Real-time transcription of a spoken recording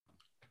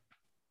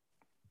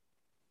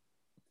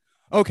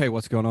Okay,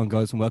 what's going on,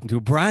 guys, and welcome to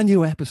a brand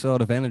new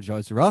episode of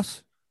Energizer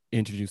Ross.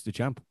 Introduce the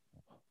champ.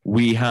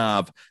 We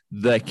have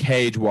the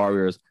Cage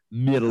Warriors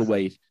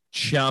middleweight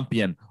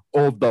champion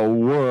of the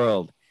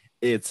world.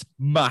 It's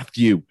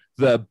Matthew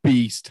the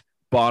Beast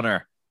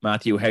Bonner.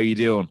 Matthew, how you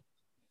doing?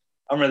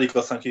 I'm really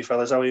good, thank you,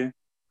 fellas. How are you?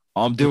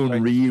 I'm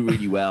doing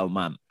really well,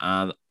 man.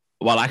 And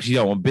well, actually,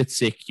 no, I'm a bit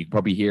sick. You can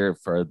probably hear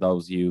for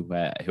those of you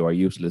who are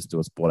used to listen to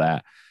us,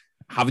 but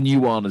having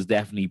you on has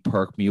definitely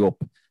perked me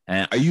up.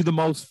 Are you the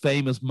most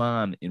famous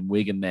man in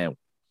Wigan now?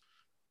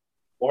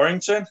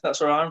 Warrington, that's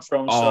where I'm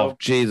from. Oh,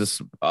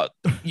 Jesus.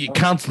 You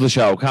cancel the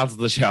show. Cancel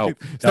the show.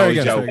 Start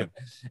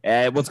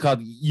again. What's it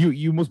called?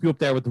 You must be up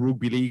there with the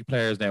rugby league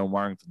players now in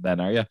Warrington then,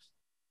 are you?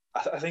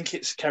 I think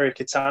it's Kerry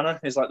Katana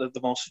is like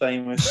the most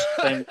famous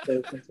person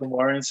from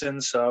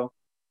Warrington. So,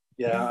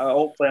 yeah,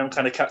 hopefully I'm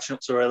kind of catching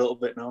up to her a little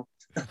bit now.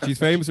 She's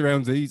famous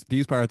around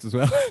these parts as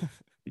well.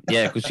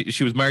 Yeah, because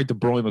she was married to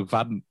Brian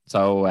McFadden.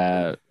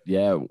 So,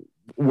 yeah,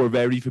 we're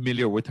very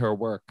familiar with her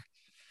work.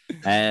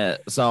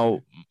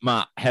 So,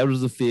 Matt, how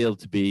does it feel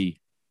to be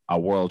a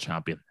world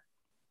champion?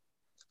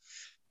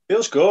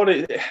 Feels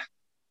good.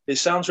 It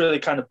sounds really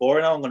kind of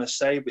boring, I'm going to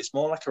say, but it's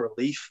more like a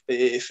relief.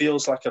 It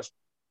feels like I've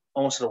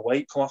almost had a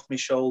weight come off my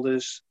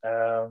shoulders.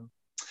 So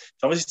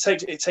obviously,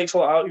 it takes a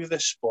lot out of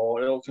this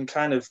sport. It can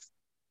kind of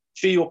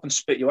cheer you up and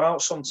spit you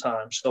out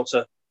sometimes. So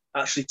to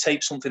actually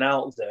take something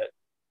out of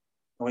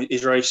it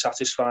is very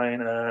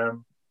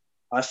satisfying.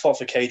 I fought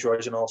for Cage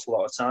Warriors an awful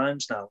lot of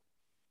times now.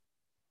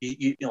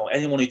 You know,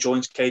 anyone who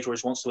joins Cage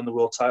Warriors wants to win the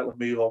world title and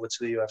move over to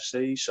the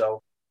UFC.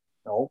 So,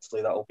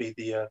 hopefully that will be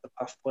the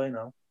pathway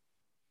now.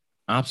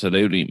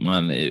 Absolutely,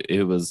 man.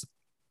 It was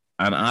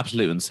an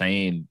absolute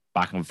insane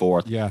back and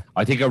forth. Yeah.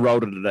 I think I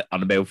wrote it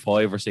on about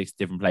 5 or 6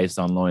 different places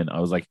online. I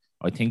was like,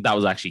 I think that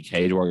was actually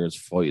Cage Warriors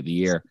fight of the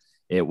year.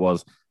 It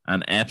was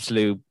an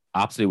absolute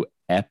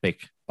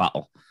epic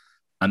battle.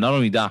 And not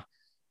only that,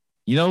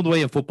 you know the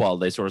way in football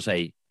they sort of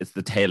say it's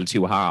the tale of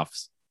two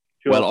halves.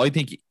 Sure. Well, I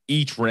think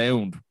each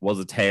round was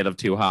a tale of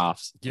two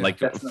halves. Yeah, like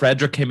definitely.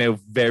 Frederick came out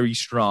very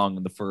strong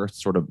in the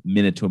first sort of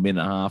minute to a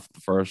minute and a half,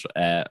 the first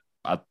at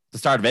the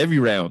start of every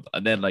round.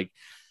 And then like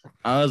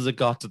as it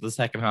got to the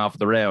second half of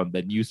the round,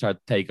 then you start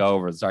to take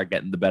over and start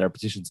getting the better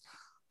positions.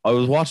 I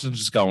was watching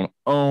just going,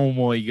 oh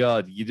my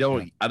God, you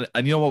don't,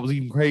 and you know what was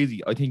even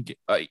crazy? I think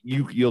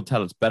you'll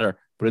tell it's better,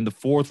 but in the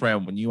fourth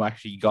round, when you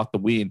actually got the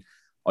win,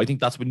 I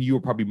think that's when you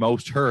were probably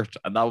most hurt,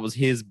 and that was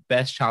his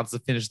best chance to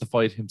finish the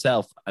fight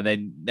himself. And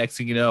then next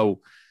thing you know,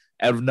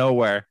 out of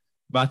nowhere,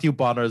 Matthew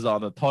Bonner is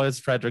on Matthias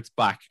Frederick's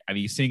back, and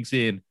he sinks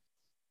in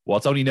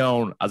what's only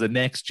known as a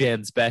next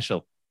gen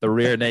special, the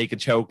rear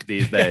naked choke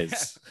these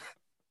days.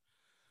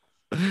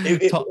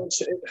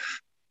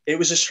 It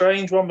was a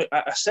strange one.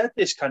 I said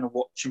this kind of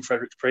watching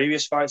Frederick's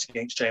previous fights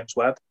against James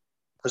Webb,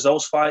 because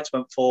those fights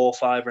went 4 or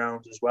 5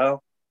 rounds as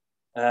well.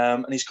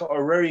 And he's got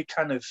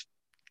a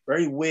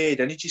very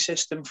weird energy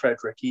system,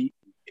 Frederick. He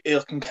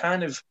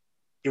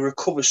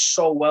recovers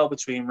so well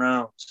between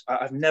rounds.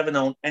 I've never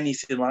known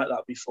anything like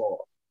that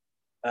before.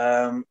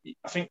 I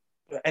think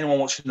anyone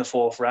watching the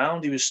 4th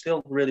round, he was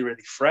still really,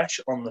 really fresh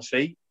on the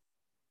feet.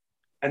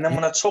 And then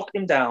when I took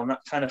him down,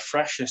 that kind of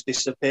freshness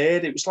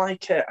disappeared. It was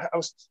like I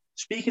was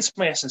speaking to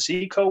my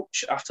S&C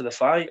coach after the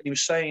fight, and he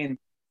was saying,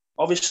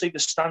 obviously the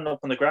stand-up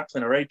and the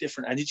grappling are very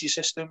different energy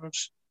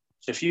systems.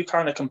 So if you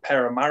kind of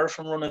compare a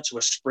marathon runner to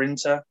a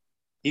sprinter,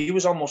 he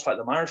was almost like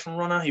the marathon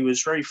runner. He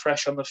was very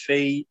fresh on the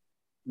feet.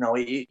 You know,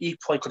 he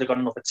probably could have gone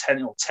another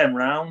 10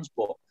 rounds,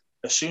 but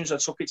as soon as I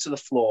took it to the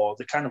floor,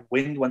 the kind of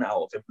wind went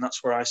out of him, and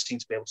that's where I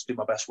seemed to be able to do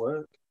my best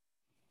work.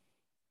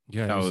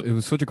 Yeah, it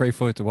was such a great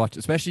fight to watch,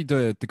 especially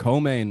the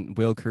co-main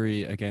Will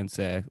Curry against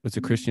was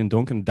it Christian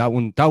Duncan. That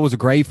was a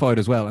great fight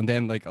as well. And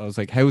then like I was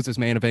like, how is this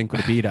main event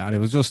going to beat it? And it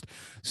was just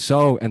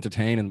so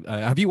entertaining.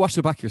 Have you watched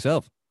it back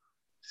yourself?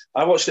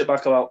 I watched it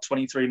back about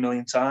 23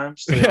 million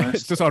times. To be honest.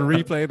 It's just on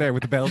replay there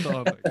with the belt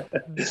on.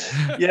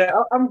 Yeah,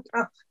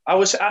 I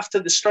was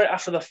straight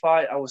after the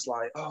fight. I was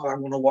like, oh, I'm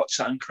going to watch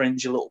that and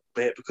cringe a little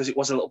bit because it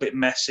was a little bit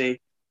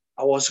messy.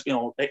 I was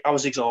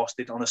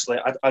exhausted, honestly.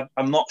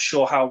 I'm not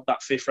sure how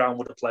that 5th round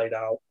would have played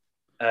out.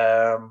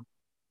 And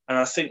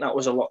I think that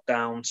was a lot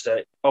down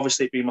to,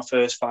 obviously, it being my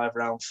first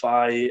 5-round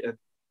fight and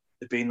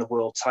it being the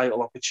world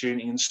title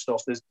opportunity and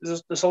stuff.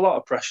 There's a lot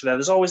of pressure there.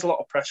 There's always a lot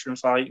of pressure in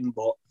fighting,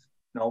 but,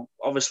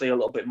 obviously a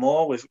little bit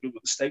more with the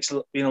stakes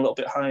being a little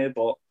bit higher.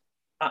 But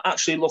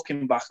actually,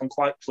 looking back, I'm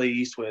quite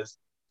pleased with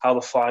how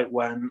the fight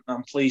went.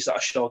 I'm pleased that I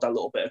showed that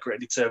little bit of great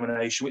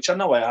determination, which I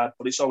know I had,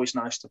 but it's always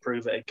nice to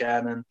prove it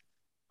again.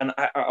 And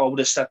I would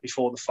have said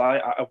before the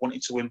fight, I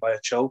wanted to win by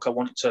a choke. I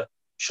wanted to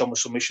show my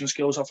submission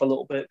skills off a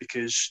little bit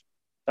because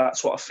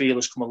that's what I feel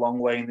has come a long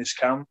way in this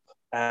camp.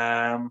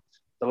 The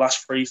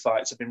last 3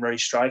 fights have been very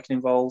striking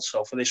involved.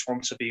 So for this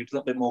one to be a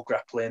little bit more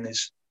grappling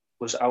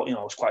I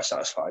was quite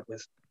satisfied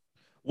with.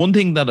 One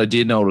thing that I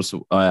did notice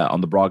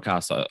on the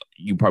broadcast,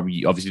 you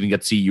probably obviously didn't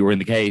get to see, you were in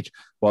the cage,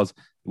 was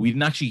we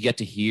didn't actually get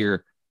to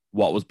hear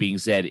what was being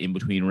said in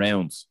between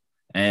rounds.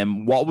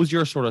 What was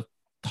your sort of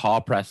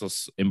thought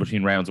process in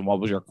between rounds, and what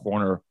was your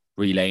corner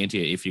relaying to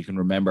you, if you can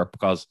remember?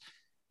 Because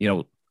you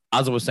know,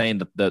 as I was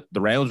saying, the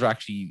rounds were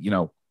actually,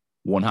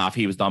 one half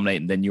he was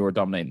dominating, then you were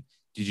dominating.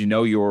 Did you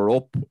know you were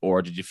up,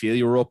 or did you feel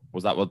you were up?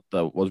 Was that what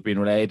was being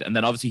relayed? And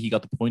then obviously he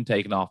got the point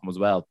taken off him as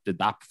well. Did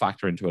that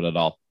factor into it at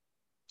all?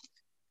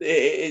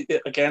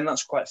 Again,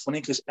 that's quite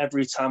funny because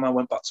every time I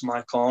went back to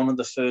my corner,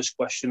 the first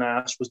question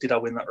I asked was, "Did I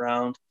win that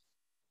round?"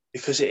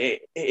 Because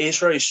it is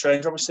very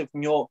strange. Obviously,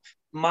 from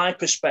my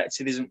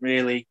perspective, isn't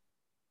really.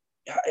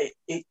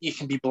 You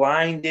can be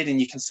blinded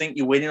and you can think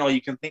you're winning, or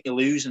you can think you're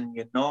losing and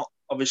you're not.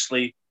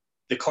 Obviously,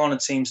 the corner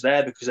team's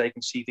there because they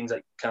can see things that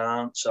you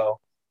can't. So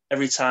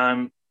every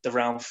time the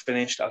round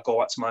finished, I go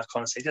back to my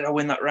corner and say, "Did I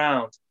win that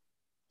round?"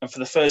 And for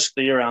the first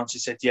 3 rounds, he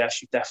said,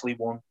 "Yes, you've definitely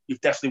won.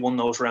 You've definitely won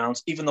those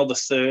rounds." Even though the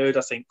third,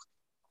 I think,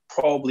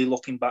 probably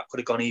looking back, could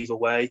have gone either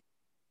way.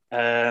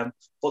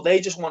 But they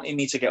just wanted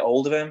me to get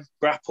hold of him,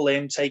 grapple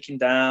him, take him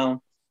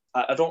down.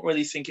 I don't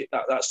really think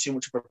that's too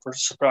much of a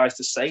surprise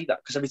to say that,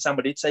 because every time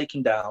I did take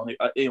him down,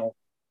 I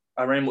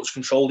very much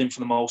controlled him for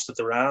the most of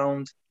the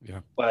round,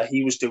 where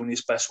he was doing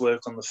his best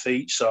work on the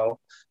feet. So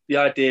the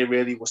idea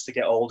really was to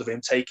get hold of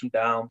him, take him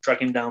down,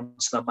 drag him down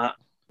to the mat,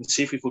 and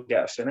see if we could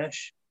get a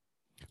finish.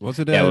 Was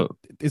it?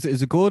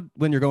 Is it good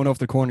when you're going off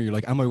the corner? You're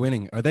like, "Am I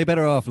winning?" Are they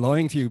better off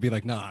lying to you? Be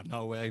like, "Nah,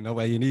 no way, no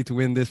way. You need to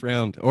win this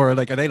round." Or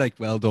like, are they like,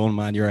 "Well done,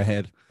 man, you're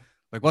ahead"?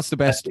 Like, what's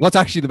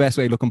actually the best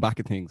way looking back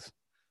at things?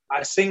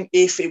 I think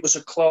if it was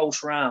a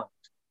close round,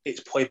 it's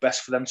probably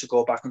best for them to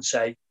go back and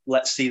say,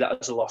 "Let's see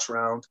that as a lost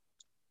round.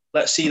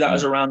 Let's see that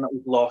as a round that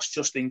we've lost,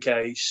 just in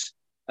case."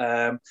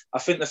 I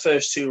think the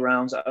first 2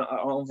 rounds, I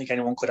don't think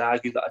anyone could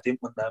argue that I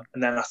didn't win them.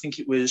 And then I think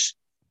it was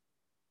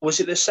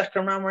it the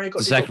second round where he got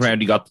the second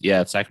round?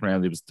 Second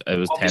round it was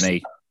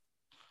 10-8.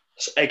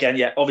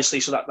 Again, obviously,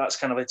 so that's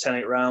kind of a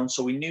 10-8 round.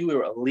 So we knew we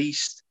were at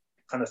least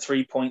kind of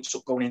 3 points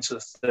up going into the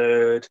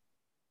third.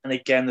 And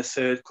again, the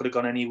third could have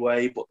gone any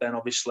way, but then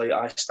obviously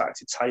I started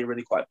to tire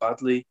really quite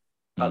badly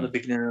at the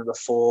beginning of the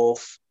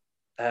fourth.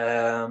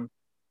 It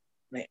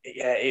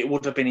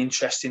would have been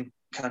interesting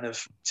kind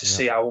of to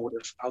see how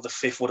the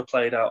fifth would have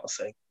played out, I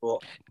think.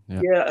 But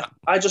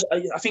I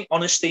think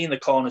honesty in the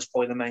corner is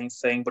probably the main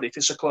thing. But if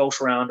it's a close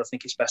round, I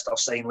think it's best off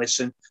saying,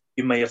 "Listen,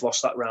 you may have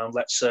lost that round.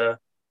 Let's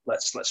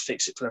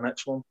fix it for the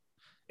next one."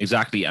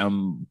 Exactly.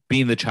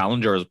 Being the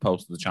challenger as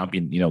opposed to the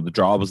champion, the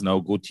draw was no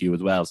good to you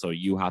as well. So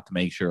you had to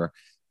make sure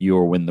you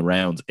were winning the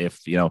rounds.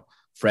 If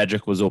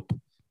Frederick was up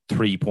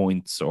 3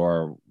 points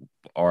or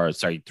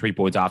 3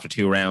 points after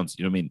 2 rounds,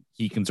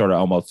 he can sort of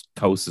almost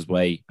coast his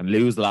way and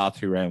lose the last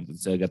 2 rounds and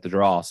still get the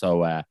draw.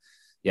 So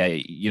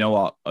you know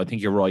what, I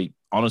think you're right.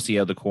 Honesty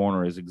out of the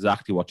corner is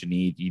exactly what you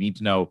need. You need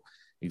to know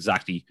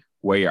exactly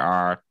where you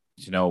are,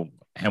 to know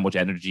how much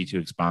energy to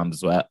expend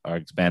as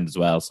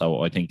well.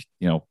 So I think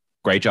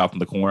great job from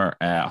the corner.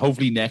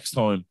 Hopefully next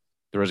time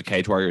there is a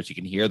Cage Warriors, you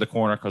can hear the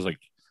corner, because I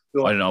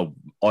don't know,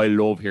 I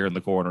love hearing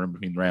the corner in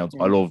between the rounds.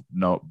 I love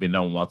being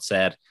knowing what's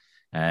said.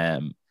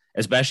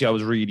 Especially, I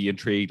was really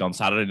intrigued on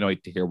Saturday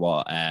night to hear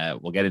what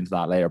we'll get into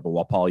that later, but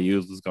what Paul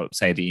Hughes was going to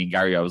say to Ian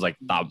Gary. I was like,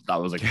 that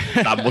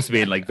must have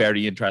been like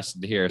very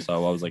interesting to hear.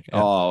 So I was like,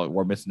 oh,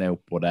 we're missing out.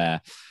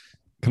 But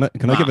can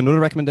I give another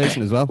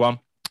recommendation as well? Go on.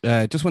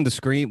 Just when they're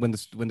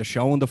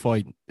showing the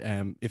fight,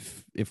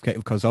 if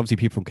because obviously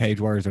people from Cage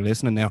Warriors are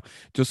listening now,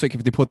 just like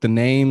if they put the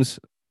names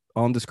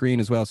on the screen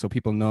as well, so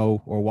people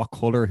know, or what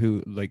color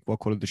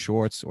the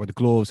shorts or the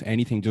gloves,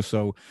 anything, just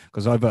so,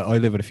 because I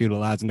live with a few of the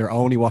lads and they're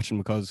only watching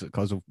because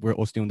of we're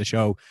us doing the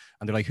show,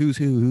 and they're like, who's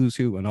who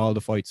and all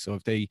the fights. So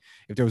if there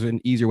was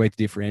an easier way to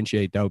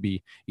differentiate, that would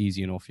be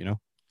easy enough,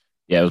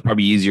 Yeah, it was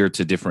probably easier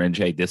to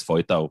differentiate this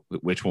fight though,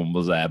 which one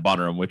was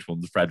Bonner and which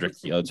one was Frederick.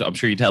 I'm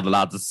sure you tell the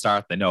lads at the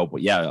start, they know, but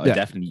I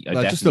definitely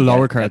just the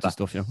lower cards and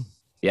stuff.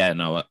 Yeah,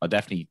 no, I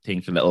definitely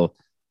think a little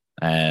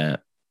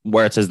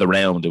where it says the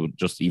round, it would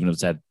just, even if it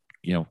said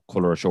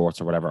color of shorts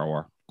or whatever,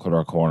 or color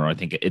of corner, I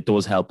think it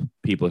does help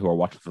people who are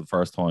watching for the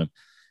first time.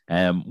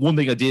 One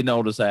thing I did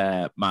notice,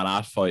 Matt,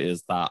 at fight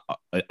is that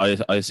I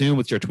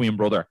assume it's your twin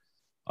brother.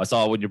 I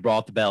saw when you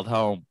brought the belt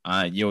home,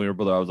 and you and your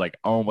brother, I was like,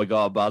 "Oh my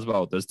God,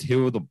 Basbo, there's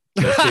 2 of them.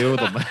 There's 2 of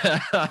them."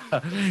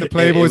 The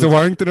Playboys of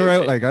Warrington are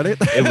out, like, are it?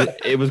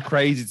 It was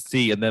crazy to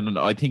see. And then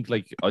I think,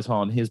 like, I saw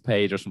on his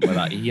page or something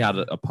like that, he had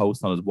a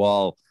post on his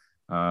wall,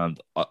 and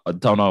I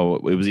don't know,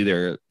 it was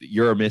either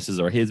your missus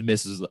or his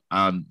missus,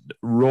 and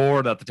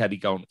roared at the telly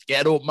going,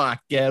 "Get up,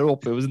 Mac, get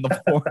up." It was in the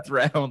 4th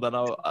round, and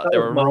they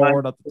were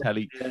roaring at the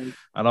telly, and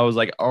I was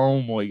like,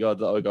 "Oh my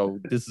God," I go,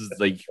 "This is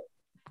like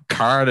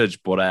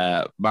carnage."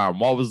 But man,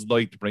 what was it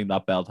like to bring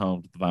that belt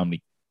home to the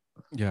family?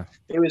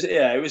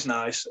 It was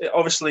nice.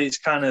 Obviously, it's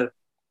kind of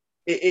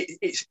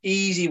it's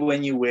easy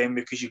when you win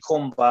because you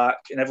come back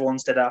and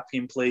everyone's dead happy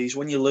and pleased.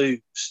 When you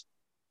lose,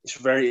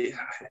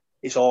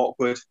 it's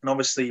awkward, and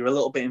obviously you're a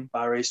little bit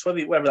embarrassed.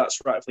 Whether that's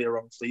rightfully or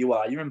wrongfully,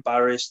 you're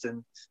embarrassed,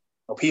 and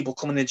people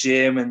come in the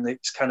gym and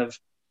it's kind of,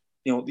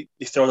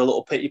 they throw a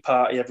little pity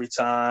party every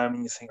time,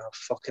 and you think, "Oh,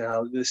 fucking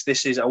hell,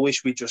 this is. I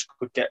wish we just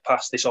could get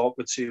past this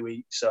awkward 2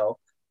 weeks." So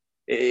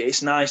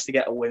it's nice to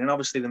get a win, and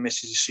obviously the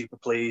missus is super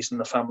pleased, and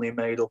the family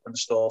made up and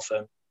stuff,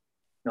 and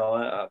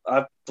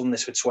I've done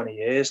this for 20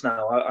 years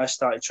now. I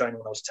started training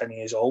when I was 10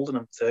 years old, and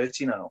I'm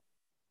 30 now.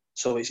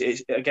 So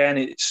it's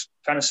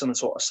kind of similar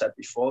to what I said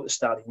before at the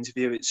start of the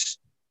interview. It's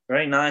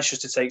very nice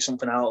just to take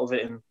something out of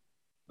it, and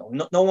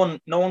no one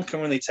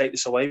can really take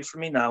this away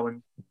from me now.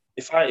 And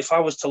if I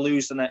was to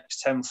lose the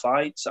next 10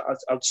 fights,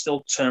 I'd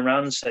still turn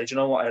around and say, do you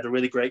know what? I had a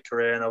really great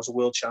career, and I was a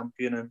world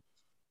champion, and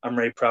I'm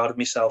very proud of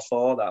myself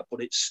for that.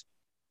 But it's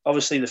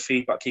obviously the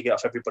feedback you get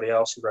off everybody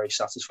else is very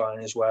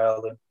satisfying as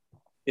well. And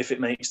if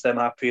it makes them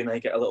happy and they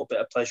get a little bit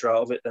of pleasure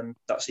out of it, then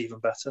that's even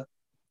better.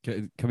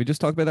 Can we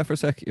just talk about that for a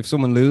sec? If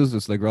someone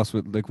loses, like Ross,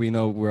 like we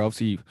know we're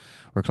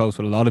close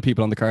with a lot of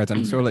people on the cards,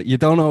 and sort of like you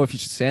don't know if you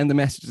should send a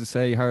message to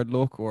say hard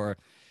luck, or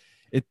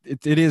it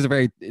is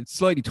it's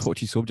slightly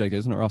touchy subject,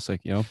 isn't it, Ross?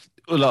 Like, you know.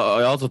 Well,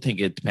 I also think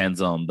it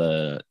depends on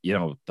the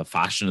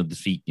fashion of the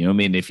defeat. You know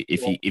what I mean?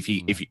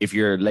 If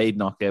you're laid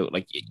knocked out,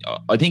 like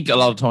I think a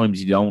lot of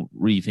times you don't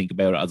really think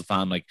about it as a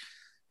fan. Like,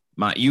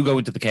 Matt, you go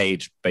into the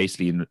cage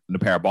basically in a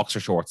pair of boxer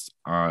shorts,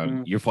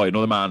 and you're fighting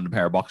another man in a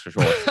pair of boxer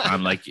shorts,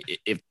 and like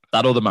if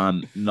that other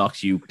man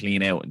knocks you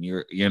clean out, and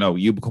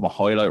you become a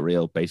highlight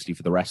reel basically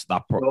for the rest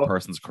of that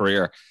person's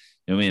career.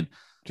 You know what I mean?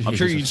 I'm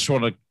sure you just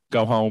want to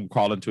go home,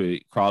 crawl into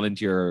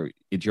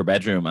your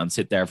bedroom and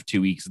sit there for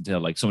 2 weeks until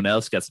like someone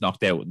else gets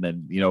knocked out, and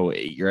then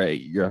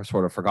you're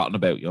sort of forgotten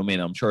about. You know what I mean?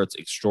 I'm sure it's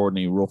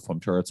extraordinarily rough. I'm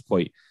sure it's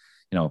quite,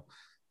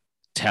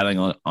 telling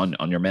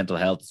on your mental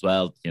health as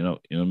well. You know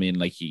what I mean?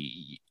 Like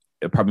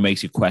it probably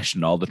makes you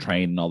question all the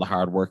training, all the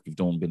hard work you've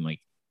done. Been like,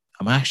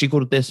 am I actually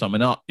good at this? Am I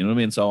not? You know what I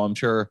mean? So I'm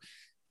sure,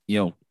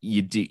 you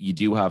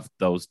do have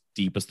those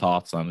deepest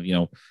thoughts,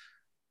 and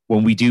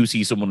when we do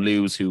see someone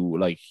lose who,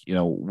 like,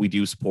 we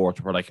do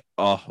support, we're like,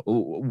 I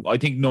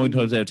think 9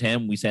 times out of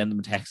 10 we send them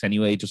a text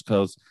anyway, just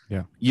because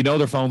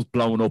their phone's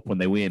blowing up when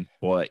they win.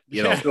 But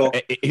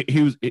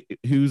who's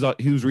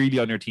really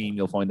on your team,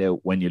 you'll find out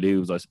when you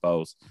lose, I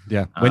suppose.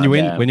 Yeah, when you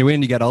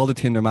win, you get all the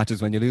Tinder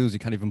matches. When you lose, you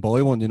can't even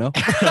buy one.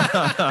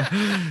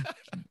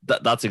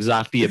 That's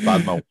exactly it,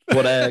 Badmo.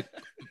 But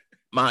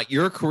Matt,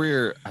 your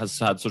career has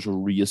had such a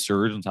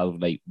resurgence as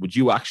of late. Would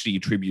you actually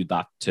attribute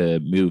that to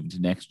moving to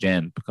next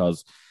gen?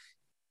 Because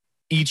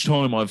each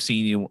time I've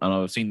seen you, and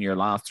I've seen your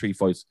last 3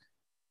 fights,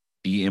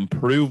 the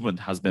improvement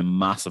has been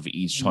massive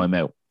each time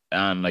out.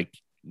 And like,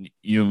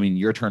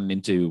 you're turning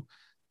into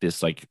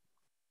this like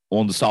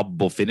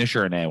unstoppable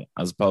finisher now,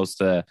 as opposed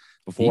to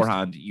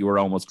beforehand, you were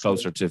almost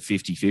closer to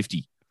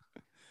 50-50.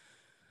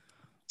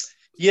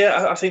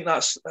 Yeah, I think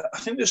there's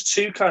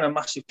 2 kind of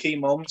massive key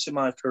moments in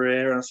my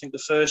career, and I think the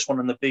first one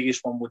and the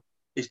biggest one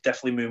is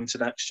definitely moving to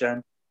next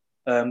gen.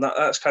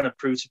 That's kind of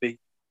proved to be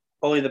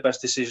probably the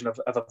best decision I've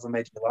ever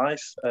made in my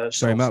life.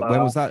 Sorry, Matt,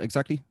 when was that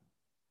exactly?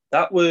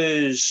 That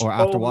was... Or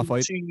after what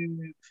fight?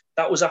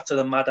 That was after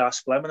the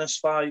Madass Fleming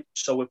fight,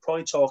 so we're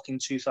probably talking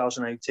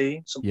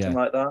 2018, something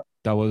like that.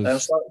 That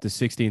was the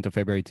 16th of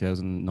February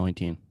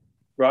 2019.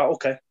 Right,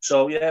 okay.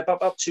 So yeah,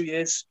 about 2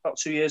 years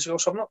ago.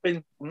 So I've not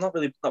been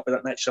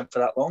at next gen for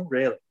that long,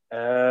 really.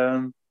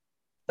 I'd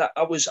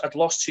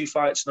lost 2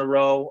 fights in a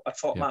row. I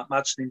fought Matt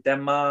Madsen in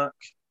Denmark,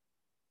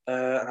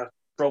 and I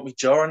broke my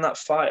jaw in that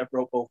fight. I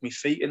broke both my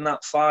feet in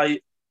that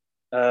fight.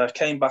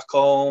 Came back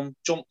home,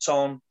 jumped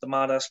on the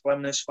Madass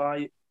Fleming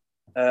fight.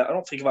 I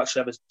don't think I've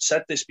actually ever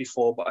said this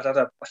before, but I'd had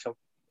a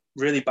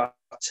really bad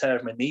tear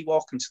of my knee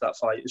walking to that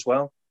fight as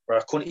well, where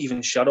I couldn't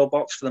even shadow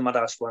box for the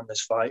Madass Fleming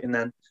fight, and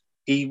then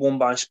he won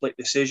by split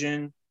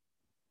decision.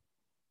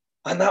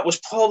 And that was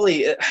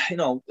probably,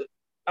 out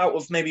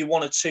of maybe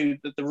 1 or 2,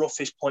 the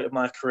roughest point of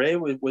my career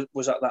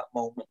was at that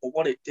moment. But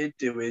what it did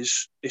do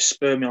is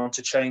spur me on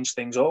to change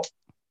things up.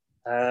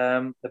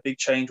 The big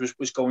change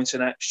was going to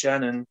next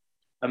gen and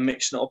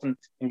mixing it up and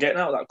getting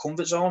out of that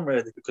comfort zone,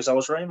 really, because I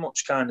was very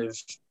much kind of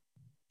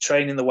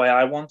training the way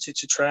I wanted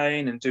to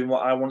train and doing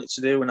what I wanted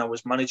to do, and I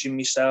was managing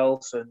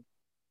myself. And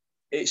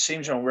it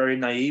seems very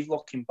naive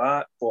looking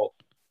back, but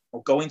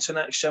going to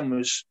next gen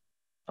was,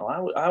 I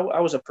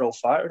was a pro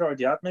fighter. I'd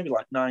already had maybe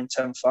like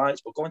 9-10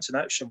 fights, but going to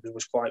next gen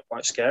was quite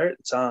scary at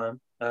the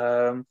time.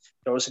 It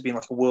obviously been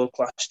like a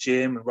world-class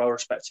gym and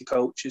well-respected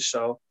coaches,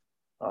 so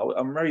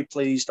I'm very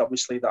pleased,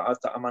 obviously, that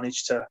I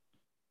managed to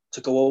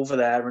go over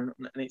there, and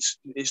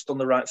it's done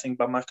the right thing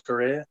by my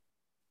career.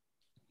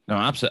 No,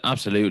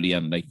 absolutely,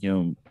 and like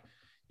you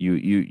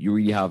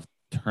really have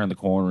turned the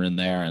corner in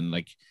there, and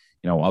like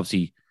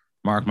obviously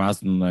Mark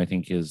Masden, I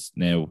think, is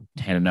now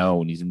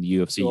 10-0, and he's in the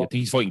UFC. I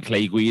think he's fighting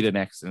Clay Guida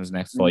in his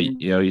next fight.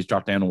 He's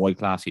dropped down in weight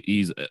class.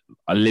 He's an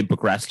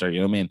Olympic wrestler. You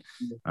know what I mean?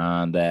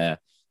 And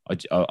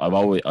I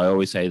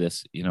always say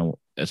this,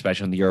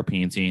 especially in the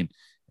European scene,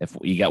 if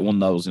you get one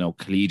of those,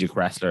 collegiate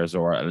wrestlers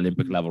or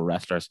Olympic level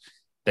wrestlers,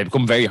 they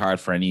become very hard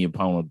for any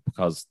opponent,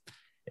 because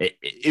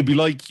it'd be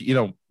like,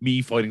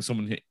 me fighting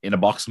someone in a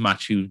boxing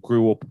match who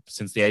grew up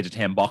since the age of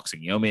 10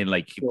 boxing. You know what I mean?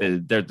 Like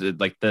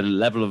the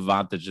level of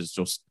advantage is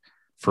just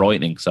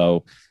frightening.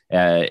 So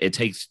it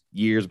takes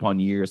years upon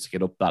years to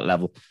get up that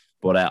level.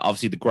 But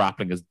obviously the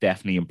grappling has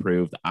definitely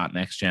improved at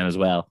next gen as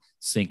well,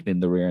 sinking in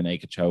the rear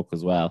naked choke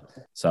as well.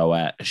 So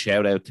a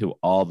shout out to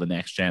all the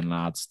next gen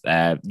lads.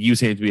 You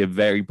seem to be a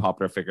very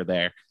popular figure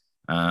there.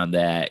 And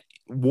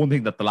one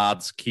thing that the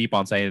lads keep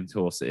on saying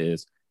to us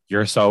is,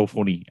 "You're so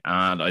funny,"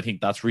 and I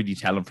think that's really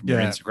telling from your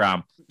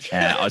Instagram.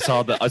 I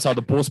saw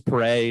the bus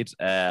parade.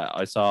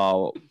 I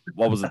saw,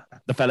 what was it?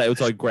 The fella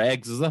outside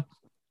Greg's, is it?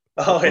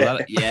 Oh yeah.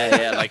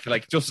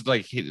 Like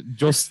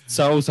just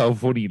so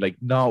funny. Like,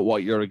 not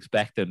what you're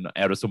expecting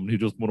out of someone who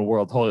just won a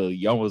world title.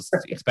 You almost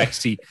expect to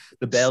see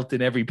the belt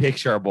in every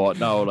picture, but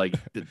no. Like,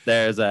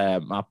 there's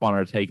Matt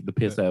Bonner taking the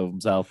piss out of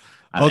himself.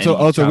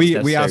 Also,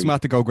 we asked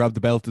Matt to go grab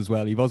the belt as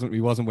well. He wasn't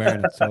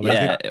wearing it. So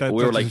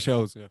we were like,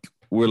 shows. Yeah.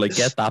 We were like,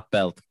 get that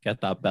belt. Yeah.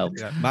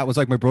 Matt was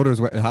like, my brother's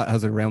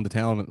has it around the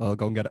town. I'll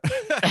go and get it.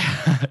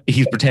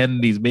 He's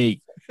pretending he's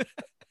me.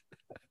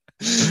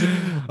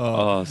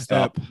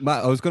 Stop.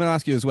 Matt, I was going to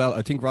ask you as well.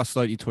 I think Ross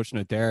slightly touched on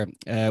it there.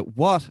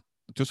 What,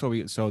 just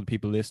so the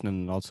people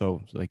listening, and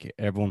also like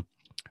everyone,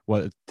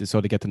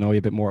 so they get to know you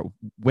a bit more.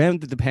 When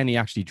did the penny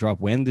actually drop?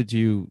 When did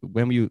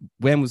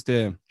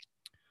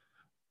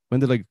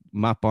like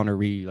Matt Bonner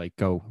really like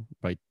go,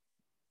 right,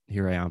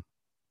 here I am?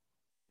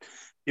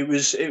 It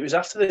was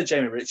after the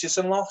Jamie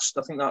Richardson loss.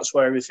 I think that's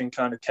where everything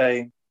kind of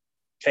came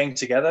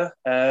together.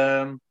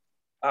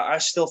 I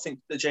still think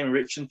the Jamie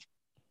Richardson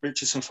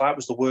fight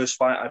was the worst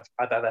fight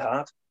I've ever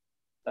had.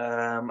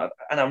 And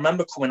I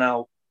remember coming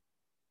out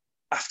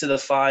after the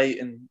fight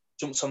and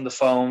jumped on the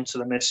phone to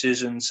the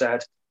missus and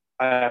said,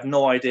 I have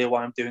no idea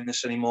why I'm doing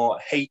this anymore.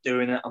 I hate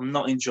doing it. I'm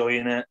not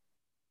enjoying it.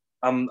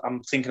 I'm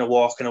thinking of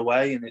walking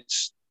away. And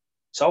it's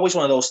always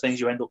one of those things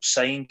you end up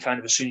saying kind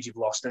of as soon as you've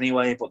lost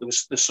anyway. But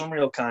there's some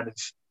real kind of,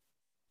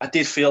 I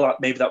did feel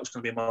like maybe that was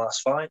going to be my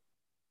last fight.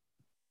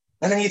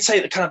 And then you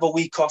take the kind of a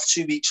week off,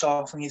 2 weeks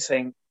off, and you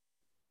think,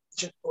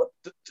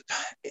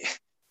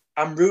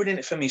 I'm ruining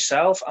it for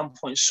myself. I'm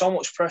putting so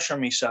much pressure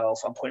on myself.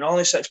 I'm putting all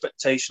this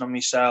expectation on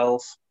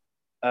myself.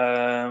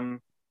 And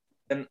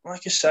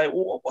like I say,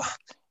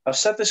 I've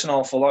said this an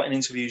awful lot in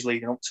interviews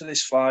leading up to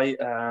this fight.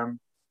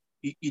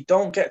 You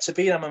don't get to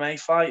be an MMA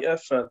fighter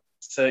for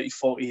 30,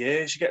 40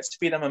 years. You get to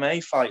be an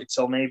MMA fighter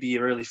till maybe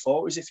your early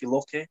 40s if you're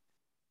lucky.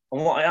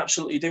 And what I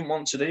absolutely didn't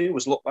want to do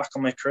was look back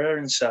on my career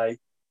and say,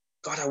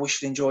 God, I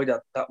wish I'd enjoyed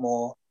that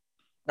more.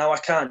 Now I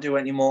can't do it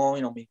anymore.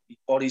 You know, my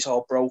body's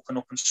all broken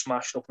up and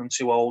smashed up and I'm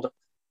too old.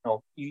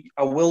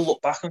 I will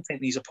look back and think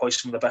these are probably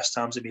some of the best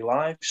times of my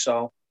life.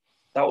 So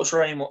that was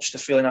very much the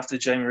feeling after the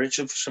Jamie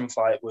Richardson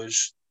fight,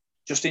 was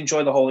just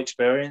enjoy the whole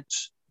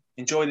experience,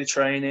 enjoy the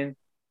training,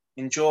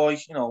 enjoy,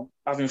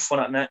 having fun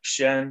at Next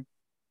Gen,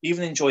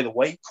 even enjoy the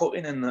weight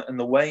cutting and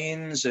the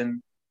weigh-ins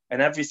and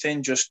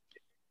everything. Just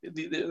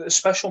the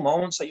special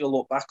moments that you'll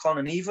look back on,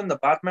 and even the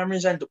bad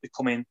memories end up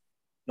becoming,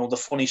 the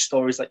funny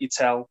stories that you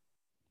tell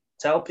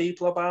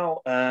people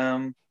about.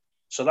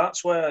 So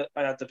that's where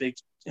I had the big,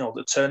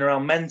 the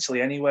turnaround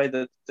mentally anyway.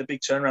 The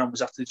big turnaround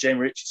was after the Jamie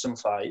Richardson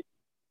fight.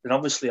 And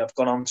obviously I've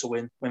gone on to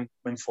win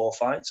 4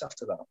 fights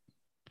after that.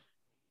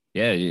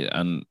 Yeah,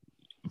 and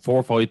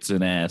 4 fights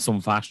in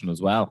some fashion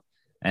as well.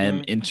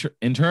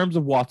 In terms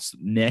of what's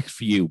next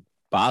for you,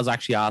 Baz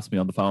actually asked me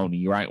on the phone.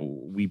 You're right,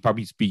 we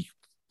probably speak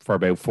for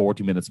about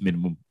 40 minutes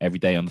minimum every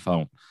day on the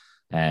phone.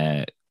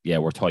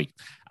 We're tight.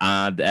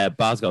 And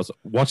Baz goes,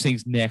 what's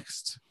things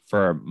next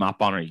for Matt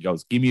Bonner? He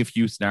goes, give me a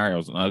few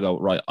scenarios. And I'll go,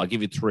 right, I'll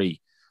give you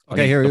 3.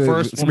 Okay, here, the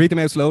first one, read them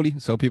out slowly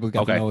so people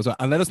get to know as well.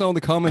 And let us know in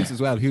the comments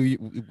as well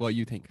what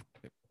you think.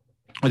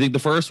 I think the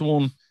first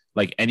one,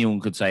 like anyone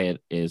could say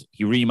it, is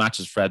he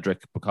rematches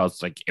Frederick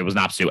because like it was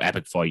an absolute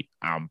epic fight.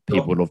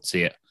 People would love to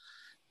see it.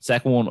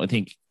 Second one, I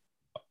think,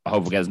 I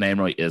hope I get his name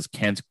right, is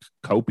Kent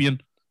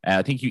Copian.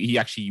 I think he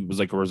actually was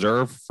like a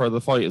reserve for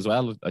the fight as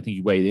well. I think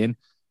he weighed in.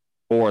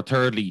 Or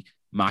thirdly,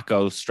 Matt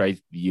goes straight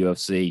to the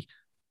UFC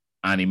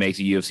and he makes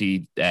a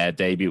UFC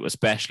debut,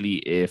 especially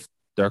if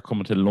they're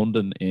coming to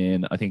London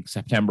in, I think,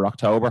 September,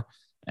 October.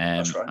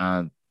 That's right.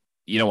 And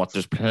you know what?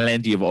 There's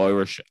plenty of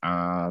Irish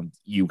and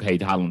UK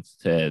talent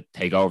to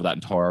take over that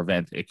entire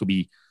event. It could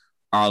be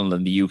Ireland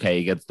and the UK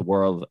against the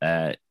world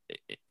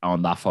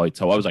on that fight.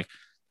 So I was like,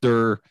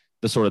 they're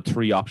the sort of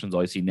 3 options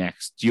I see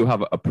next. Do you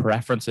have a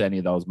preference to any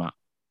of those, Matt?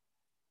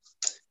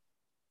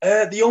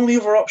 The only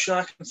other option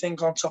I can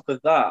think on top of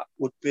that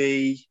would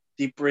be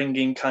they bring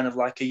in kind of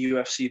like a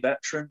UFC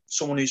veteran,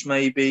 someone who's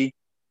maybe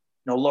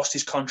lost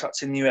his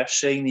contract in the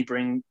UFC, and they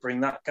bring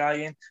that guy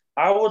in.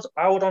 I would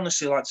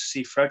honestly like to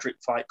see Frederick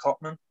fight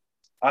Cockman.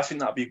 I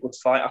think that'd be a good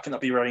fight. I think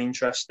that'd be very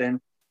interesting.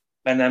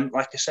 And then,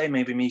 like I say,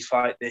 maybe me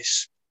fight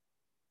this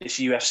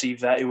UFC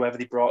vet, whoever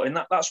they brought in.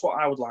 That's what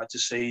I would like to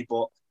see.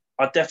 But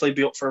I'd definitely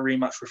be up for a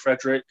rematch with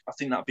Frederick. I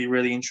think that'd be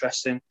really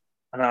interesting.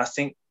 And I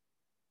think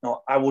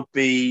I would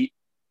probably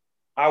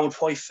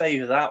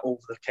favour that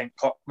over the Kent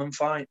Cockman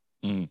fight.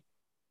 It's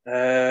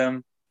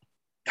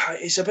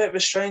a bit of a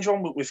strange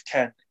one with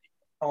Kent.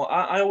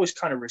 I always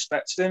kind of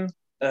respected him.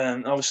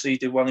 Obviously, he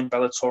did well in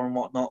Bellator and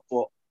whatnot.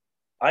 But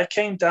I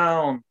came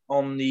down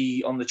on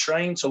the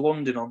train to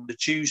London on the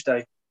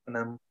Tuesday, and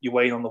then you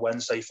wait on the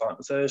Wednesday, fight on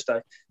the Thursday.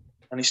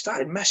 And he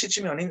started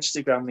messaging me on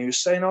Instagram, and he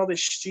was saying all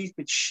this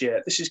stupid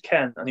shit. This is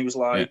Ken, and he was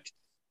like,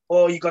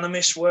 "Oh, you're gonna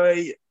miss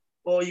weight.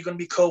 Oh, you're gonna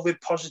be COVID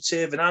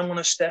positive, and I'm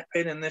gonna step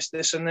in and this,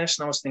 and this."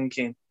 And I was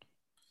thinking,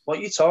 what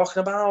are you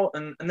talking about?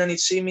 And then he'd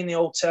see me in the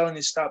hotel and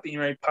he'd start being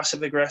very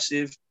passive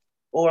aggressive.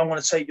 Oh, I'm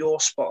going to take your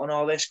spot and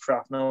all this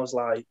crap. And I was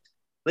like,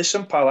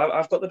 listen, pal,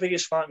 I've got the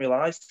biggest fight of my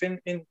life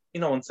in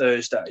on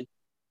Thursday.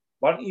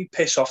 Why don't you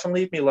piss off and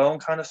leave me alone,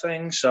 kind of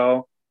thing.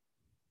 So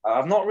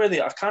I've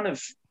kind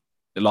of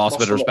lost a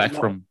bit of respect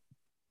from him.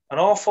 An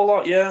awful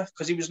lot, yeah,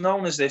 because he was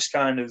known as this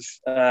kind of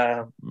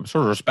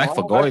sort of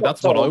respectful guy.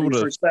 That's what I would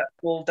have.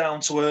 Respectful, down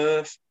to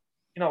earth.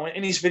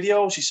 In his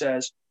videos, he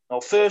says,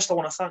 first I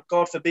want to thank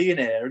God for being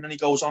here. And then he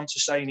goes on to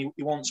saying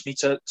he wants me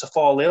to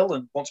fall ill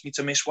and wants me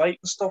to miss weight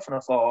and stuff. And I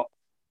thought,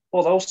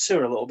 well, those two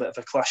are a little bit of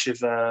a clash of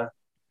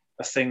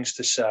things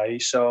to say.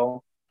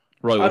 So,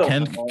 right, well,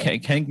 Ken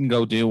can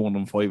go do one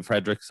and fight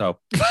Frederick. So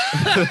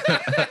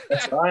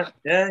that's right.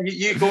 Yeah,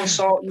 you go and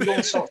sort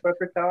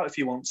Frederick out if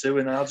you want to,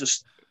 and I'll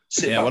just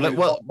sit back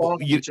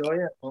and enjoy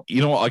it.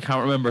 You know what? I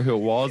can't remember who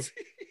it was,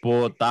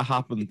 but that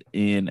happened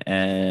in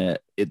there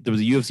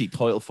was a UFC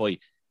title fight,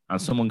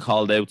 and someone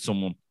called out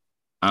someone.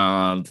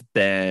 And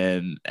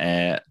then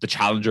the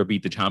challenger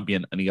beat the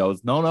champion, and he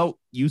goes, "No,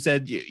 you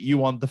said you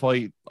want to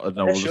fight." I don't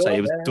know what to say.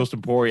 It was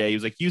Dustin Poirier. He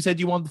was like, "You said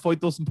you want to fight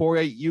Dustin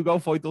Poirier. You go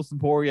fight Dustin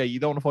Poirier. You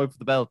don't want to fight for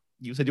the belt.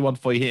 You said you want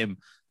to fight him,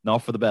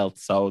 not for the belt."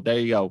 So there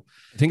you go.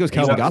 I think it was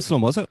Kelvin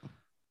Gastelum, was it?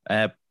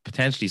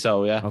 Potentially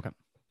so. Yeah. Okay.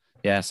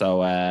 Yeah.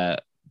 So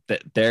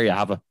there you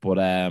have it. But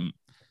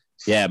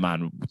yeah,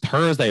 man,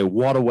 Thursday,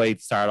 what a way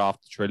to start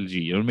off the trilogy.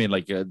 You know what I mean?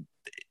 Like.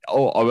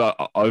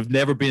 I've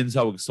never been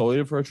so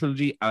excited for a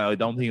trilogy, and I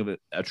don't think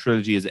a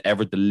trilogy has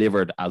ever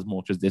delivered as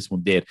much as this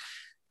one did.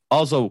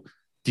 Also,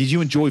 did you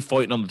enjoy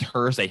fighting on the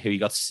Thursday? How you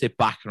got to sit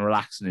back and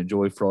relax and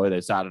enjoy Friday,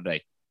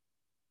 Saturday?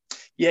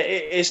 Yeah,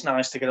 it is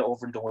nice to get it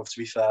over and done with, to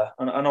be fair.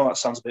 And I know that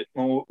sounds a bit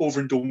more over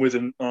and done with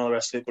and all the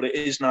rest of it, but it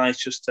is nice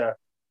just to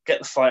get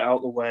the fight out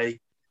of the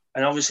way.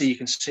 And obviously, you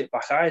can sit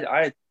back.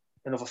 I had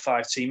another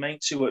 5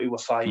 teammates who were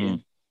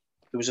fighting.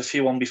 There was a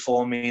few on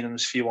before me, and there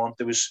was a few on.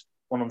 There was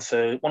one on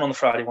the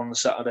Friday, one on the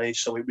Saturday.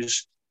 So it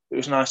was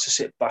nice to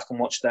sit back and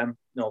watch them,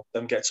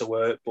 them get to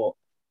work. But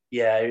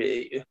yeah,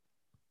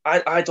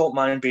 I don't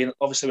mind being.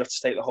 Obviously, we have to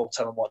stay at the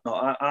hotel and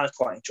whatnot. I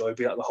quite enjoy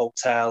being at the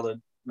hotel,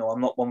 and I'm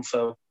not one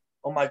for,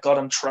 oh my God,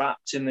 I'm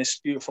trapped in this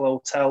beautiful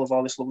hotel with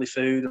all this lovely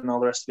food and all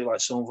the rest of it,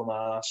 like some of them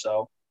are.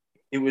 So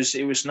it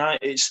was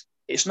nice.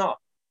 It's not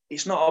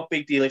a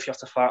big deal if you have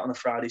to fight on a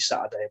Friday,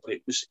 Saturday, but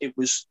it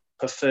was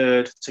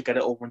preferred to get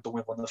it over and done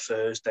with on the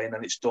Thursday, and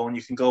then it's done.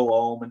 You can go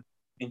home and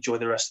enjoy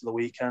the rest of the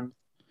weekend.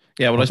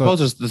 Yeah, well, I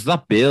suppose there's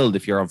that build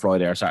if you're on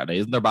Friday or Saturday,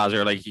 isn't there, Baz?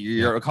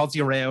 You're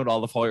constantly around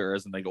all the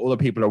fighters, and like other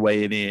people are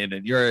weighing in,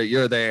 and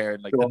you're there,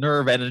 and like the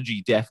nerve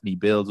energy definitely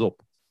builds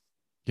up.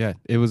 Yeah,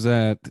 it was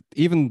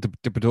even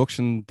the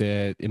production,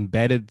 the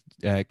embedded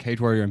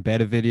Cage Warrior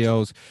embedded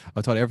videos.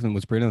 I thought everything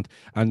was brilliant.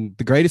 And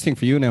the greatest thing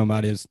for you now,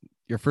 Matt, is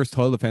your first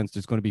title defense.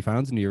 There's going to be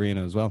fans in the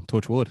arena as well.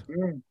 Touch wood.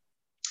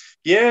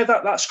 Yeah,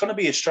 that's going to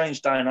be a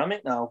strange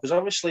dynamic now, because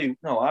obviously,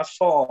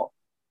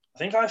 I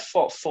think I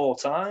fought 4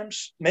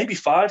 times, maybe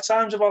 5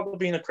 times without there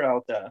being a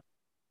crowd there.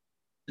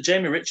 The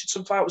Jamie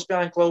Richardson fight was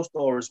behind closed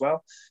door as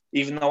well,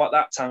 even though at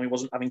that time he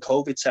wasn't having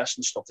COVID tests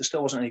and stuff. There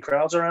still wasn't any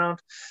crowds around.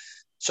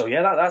 So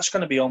yeah, that's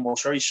going to be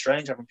almost very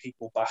strange having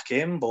people back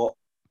in. But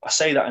I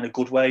say that in a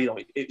good way.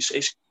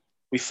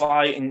 We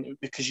fight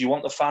because you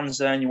want the fans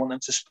there and you want them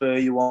to spur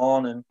you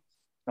on. And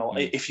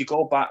if you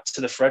go back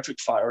to the Frederick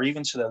fight or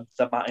even to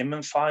the Matt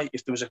Inman fight,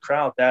 if there was a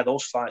crowd there,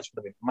 those fights would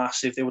have been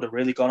massive. They would have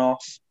really gone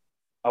off.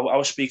 I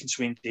was speaking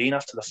to Ian Dean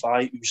after the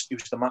fight. He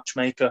was the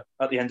matchmaker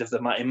at the end of the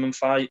Matt Inman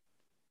fight,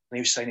 and he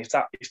was saying if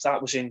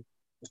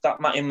that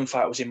Matt Inman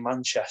fight was in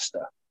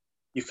Manchester,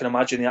 you can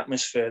imagine the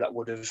atmosphere that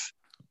would have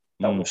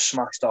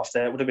smashed off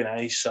there. It would have been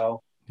ace.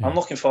 So I'm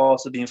looking forward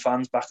to being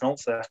fans back, and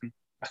hopefully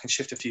I can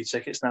shift a few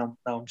tickets now.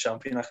 Now I'm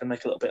champion, I can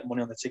make a little bit of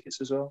money on the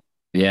tickets as well.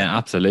 Yeah,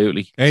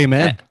 absolutely.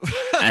 Amen.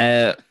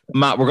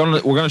 Matt, we're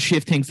gonna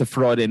shift things to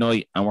Friday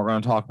night, and we're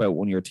gonna talk about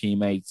one of your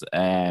teammates,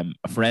 a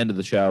friend of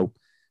the show.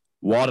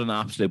 What an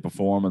absolute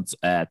performance.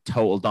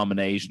 Total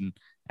domination.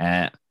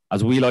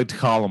 As we like to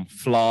call him,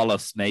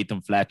 flawless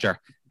Nathan Fletcher.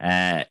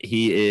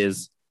 He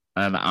is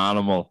an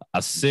animal.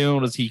 As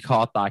soon as he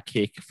caught that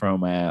kick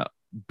from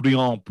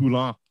Brian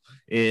Poulin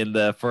in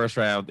the first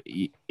round,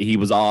 he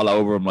was all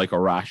over him like a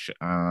rash.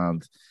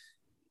 And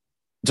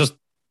just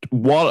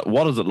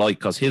what is it like?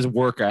 Because his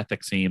work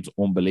ethic seems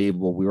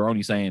unbelievable. We were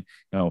only saying,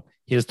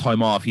 his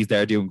time off, he's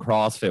there doing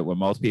CrossFit when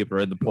most people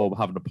are in the pub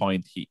having a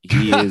pint. He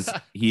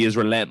is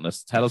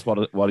relentless. Tell us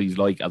what he's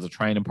like as a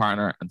training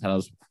partner, and tell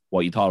us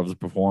what you thought of his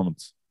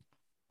performance.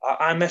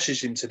 I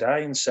messaged him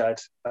today and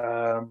said,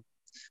 I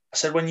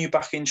said, when you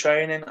back in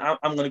training, I'm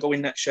going to go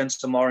in next gen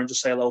tomorrow and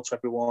just say hello to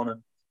everyone,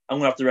 and I'm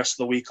going to have the rest of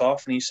the week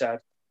off. And he said,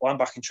 well, I'm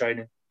back in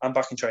training. I'm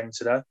back in training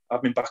today.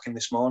 I've been back in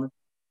this morning.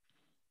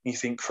 And you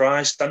think,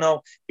 Christ, I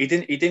know he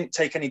didn't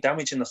take any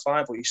damage in the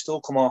fight, but he still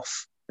come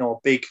off, a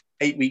big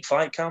 8-week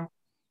fight camp.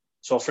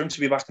 So for him to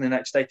be back in the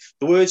next day,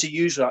 the words he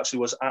used actually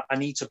was, I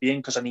need to be in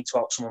because I need to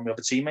help some of my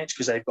other teammates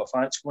because they've got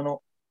fights coming up.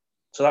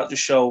 So that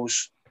just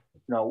shows,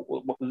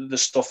 the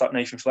stuff that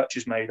Nathan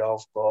Fletcher's made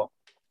of. But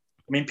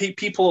mean,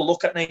 people will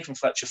look at Nathan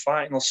Fletcher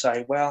fight and they'll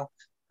say, well,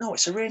 no,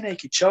 it's a rear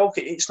naked choke.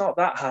 It's not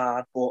that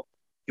hard, but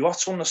you have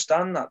to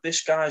understand that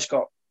this guy's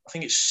got, I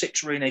think it's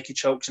 6 rear naked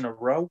chokes in a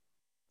row.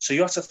 So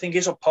you have to think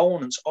his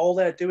opponents, all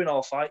they're doing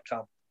all fight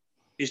camp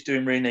is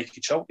doing rear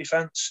naked choke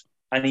defense.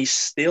 And he's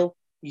still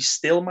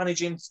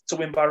managing to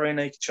win by rear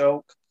naked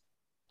choke.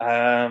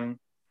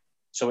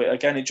 So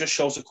it just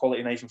shows the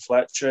quality of Nathan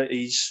Fletcher.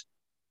 He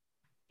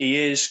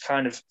is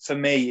kind of, for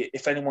me,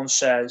 if anyone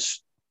says,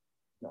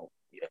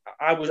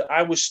 I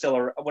was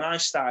still, when I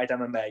started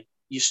MMA,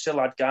 you still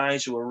had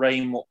guys who were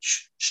very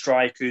much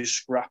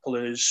strikers,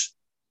 grapplers,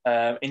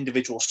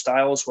 individual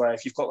styles, where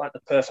if you've got like the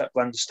perfect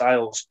blend of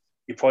styles,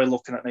 you're probably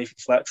looking at Nathan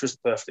Fletcher as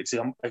the perfect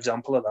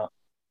example of that.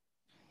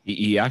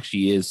 He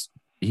actually is.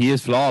 He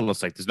is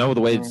flawless. Like, there's no other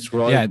way to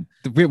describe him.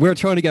 We're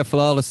trying to get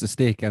flawless to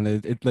stick, and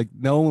it like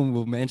no one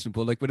will mention it,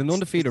 but like with an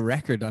undefeated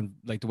record and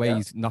like the way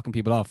he's knocking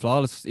people off,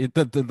 flawless.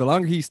 The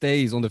longer he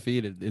stays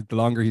undefeated, the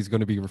longer he's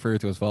going to be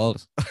referred to as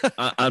flawless.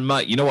 And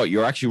Matt, you know what?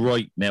 You're actually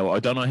right. Now, I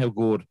don't know how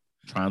good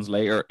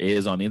Translator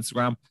is on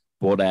Instagram,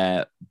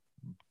 but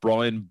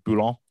Brian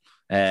Boulon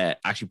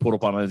actually put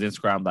up on his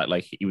Instagram that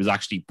like he was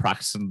actually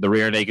practicing the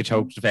rear naked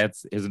choke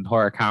defense his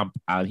entire camp,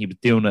 and he was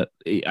doing it,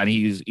 and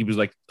he was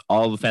like,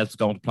 all the defense was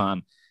going to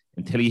plan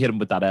until he hit him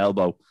with that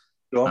elbow,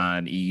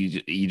 and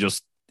he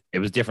just, it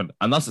was different.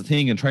 And that's the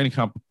thing in training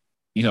camp,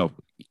 you know,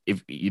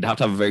 if you'd have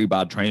to have a very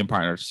bad training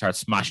partner to start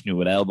smashing you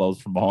with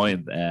elbows from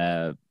behind,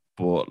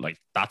 but like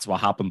that's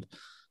what happened,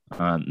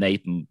 and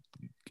Nathan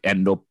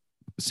ended up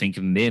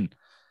sinking it in.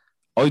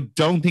 I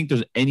don't think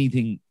there's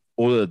anything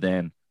other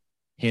than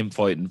him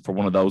fighting for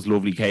one of those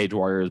lovely Cage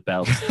Warriors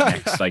belts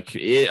next. Like,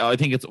 I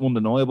think it's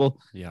undeniable.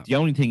 Yeah. The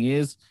only thing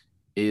is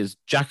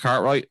Jack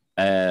Cartwright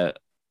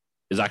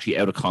is actually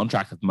out of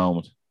contract at the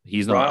moment.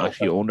 He's not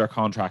actually under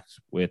contract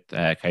with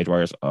Cage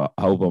Warriors. I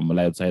hope I'm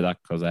allowed to say that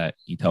because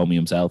he told me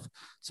himself.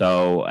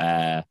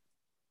 So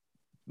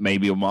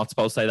maybe I'm not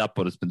supposed to say that,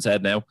 but it's been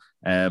said now.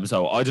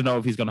 So I don't know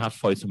if he's going to have to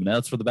fight someone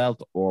else for the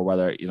belt, or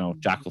whether, you know,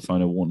 Jack will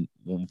sign a one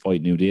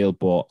fight new deal.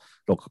 But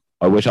look,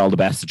 I wish all the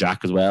best to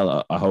Jack as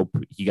well. I hope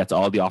he gets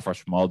all the offers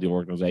from all the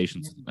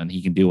organizations and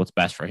he can do what's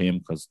best for him,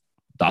 because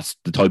that's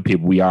the type of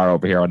people we are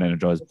over here on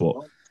Energized. But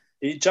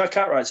Jack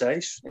Cartwright's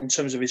ace in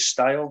terms of his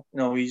style. You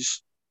know,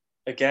 he's,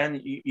 again,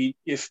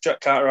 if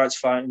Jack Cartwright's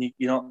fighting,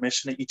 you're not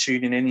missing it. You're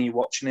tuning in and you're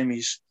watching him.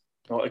 He's,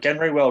 you know, again,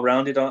 very well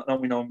rounded. I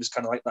don't we know him as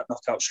kind of like that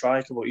knockout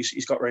striker, but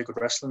he's got very good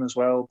wrestling as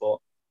well. But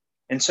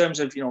in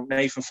terms of, you know,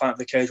 Nathan fighting for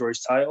the Cage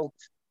Warriors title,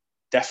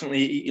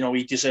 definitely, you know,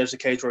 he deserves the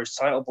Cage Warriors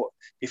title. But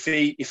if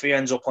he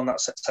ends up on that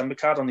September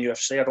card on the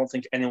UFC, I don't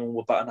think anyone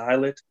will bat an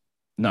eyelid.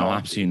 No,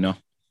 absolutely not.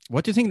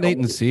 What do you think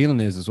Nathan's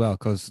ceiling is as well?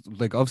 Because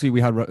like obviously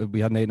we had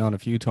Nathan on a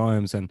few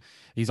times, and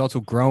he's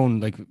also grown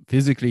like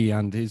physically,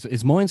 and his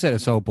mindset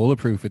is so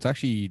bulletproof.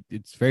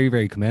 It's very,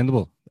 very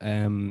commendable.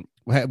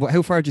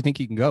 How far do you think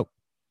he can go?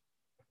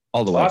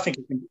 All the way. I think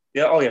he can,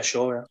 yeah. Oh yeah,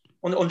 sure,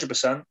 yeah,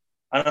 100%.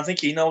 And I think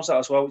he knows that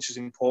as well, which is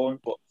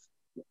important. But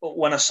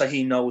when I say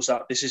he knows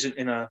that, this isn't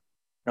in a,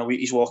 no,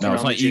 he's walking. No,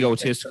 it's not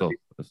egotistical.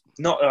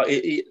 Not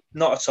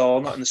at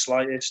all, not in the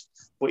slightest.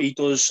 But he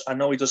does. I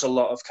know he does a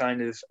lot of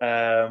kind of.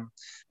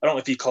 I don't know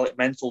if you call it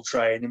mental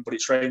training, but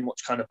it's very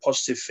much kind of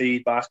positive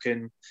feedback.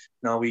 And you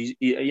know, he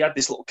had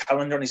this little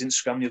calendar on his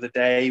Instagram the other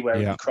day where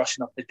he'd be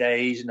crossing off the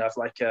days and have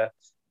like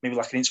maybe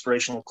like an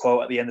inspirational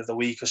quote at the end of the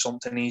week or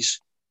something.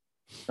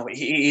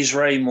 He's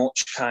very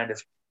much kind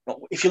of.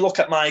 If you look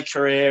at my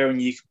career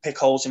and you can pick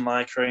holes in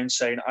my career and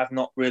saying I've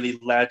not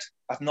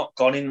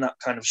gone in that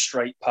kind of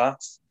straight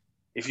path.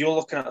 If you're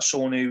looking at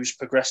someone who's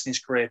progressed in his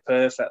career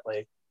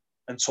perfectly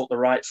and took the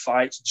right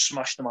fights and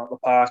smashed them out of the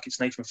park, it's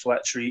Nathan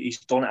Fletcher. He's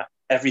done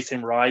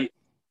everything right.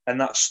 And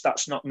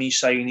that's not me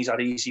saying he's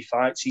had easy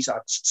fights. He's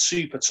had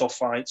super tough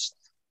fights.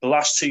 The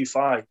last 2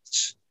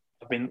 fights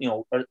have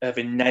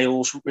been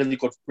nails, really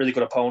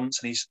good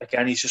opponents. And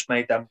he's just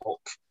made them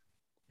look,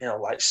 you know,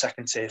 like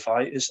second tier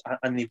fighters.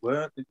 And they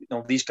weren't, you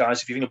know, these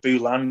guys, if you think of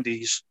Bouland,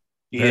 he's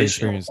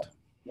experienced.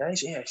 You know,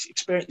 he's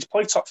experienced. He's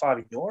probably top 5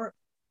 in Europe.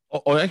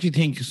 I actually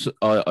think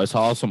I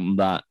saw something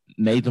that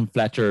Nathan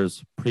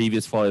Fletcher's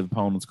previous 5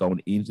 opponents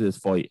going into this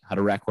fight had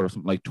a record of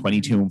something like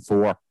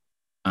 22-4,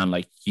 and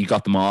like he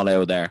got them all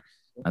out of there.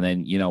 And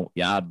then, you know,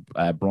 you add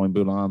Brian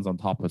Bouland's on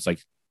top. It's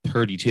like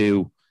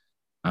 32-8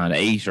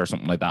 or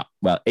something like that.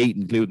 Well, 8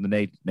 including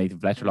the Nathan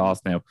Fletcher loss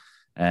now.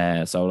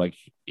 So like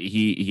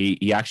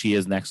he actually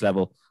is next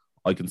level.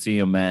 I can see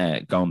him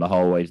going the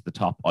whole way to the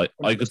top.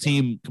 I could see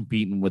him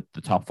competing with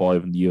the top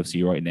 5 in the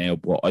UFC right now,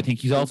 but I think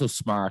he's also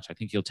smart. I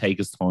think he'll take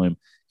his time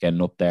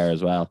getting up there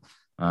as well.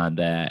 And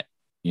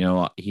you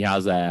know, he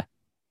has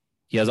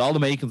all the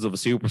makings of a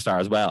superstar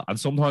as well. And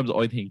sometimes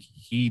I think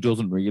he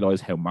doesn't realize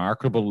how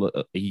marketable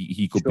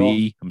he could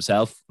be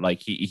himself.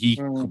 Like he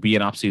could be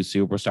an absolute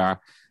superstar.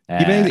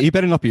 He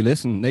better not be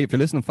listening. Nate, if you're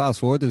listening, fast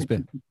forward this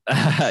bit.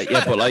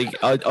 Yeah, but like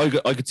I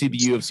could see the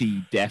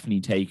UFC definitely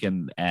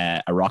taking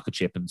a rocket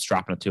ship and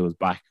strapping it to his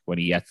back when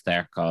he gets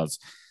there, because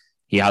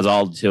he has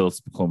all the tools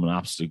to become an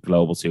absolute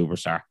global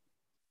superstar.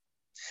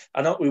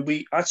 I know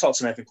I talk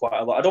to Nathan quite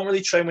a lot. I don't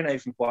really train with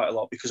Nathan quite a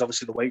lot because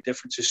obviously the weight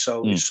difference is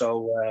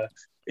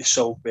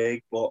so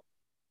big. But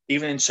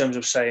even in terms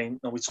of saying,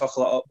 we talk a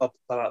lot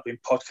about doing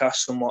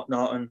podcasts and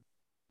whatnot, and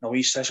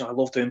he says, I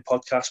love doing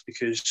podcasts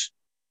because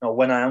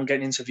when I am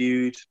getting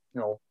interviewed,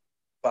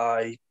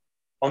 by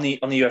on the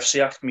UFC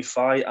after my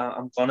fight,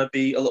 I'm gonna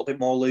be a little bit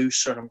more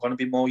looser and I'm gonna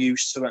be more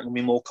used to it and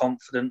be more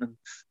confident, and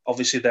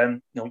obviously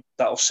then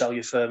that'll sell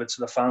you further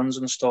to the fans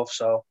and stuff.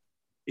 So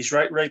he's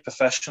very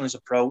professional, his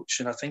approach,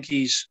 and I think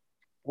he's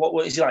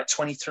what is he, like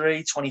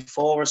 23,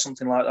 24 or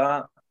something like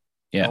that.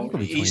 Yeah,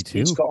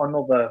 he's got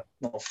another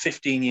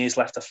 15 years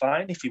left to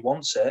fight if he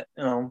wants it.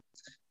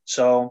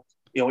 So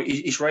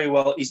he's very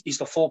well. He's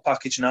the full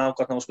package now.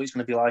 God knows what he's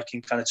going to be like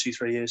in kind of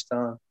 2-3 years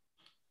time.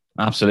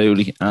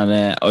 Absolutely,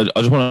 and I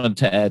just wanted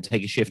to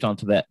take a shift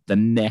onto the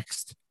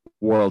next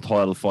world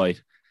title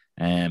fight.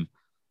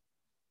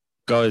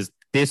 Guys,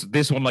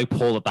 this one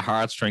pulled at the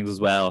heartstrings as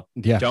well.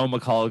 Yeah. Joe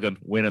McColgan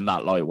winning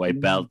that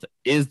lightweight belt.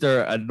 Is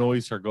there a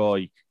nicer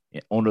guy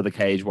under the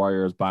Cage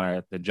Warriors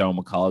banner than Joe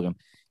McColgan?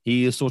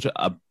 He is such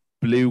a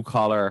blue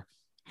collar,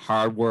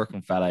 hard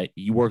working fella.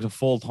 He works a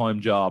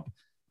full-time job,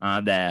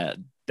 and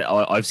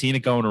I've seen it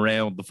going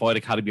around. The Fight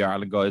Academy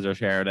Ireland guys are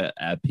sharing it.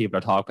 People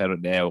are talking about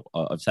it now.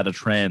 I've set a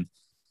trend.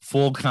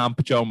 Full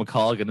camp Joe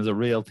McColgan is a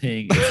real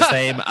thing. It's the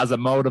same as a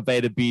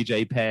motivated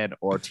BJ Penn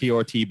or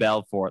TRT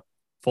Belfort.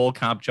 Full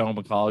camp Joe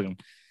McColgan.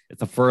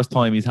 It's the first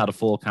time he's had a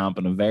full camp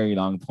in a very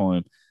long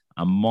time.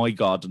 And my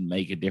God, didn't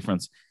make a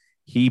difference.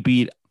 He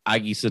beat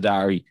Aggie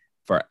Sadari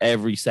for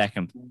every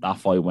second that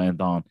fight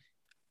went on.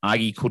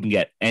 Aggie couldn't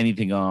get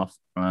anything off.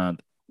 And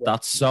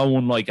that's so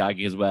unlike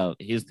Aggie as well.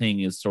 His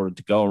thing is sort of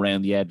to go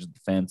around the edge of the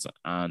fence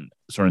and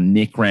sort of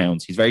nick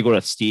rounds. He's very good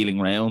at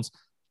stealing rounds.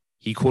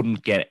 He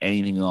couldn't get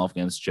anything off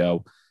against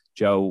Joe.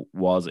 Joe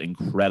was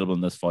incredible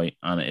in this fight,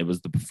 and it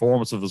was the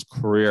performance of his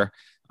career,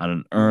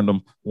 and it earned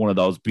him one of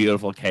those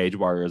beautiful Cage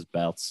Warriors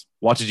belts.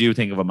 What did you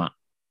think of him, Matt?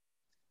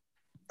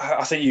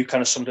 I think you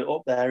kind of summed it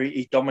up there.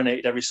 He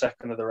dominated every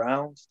second of the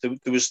round.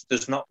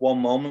 There's not one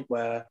moment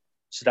where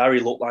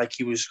Sadari looked like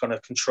he was going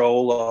to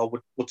control or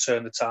would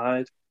turn the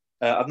tide.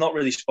 I've not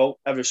really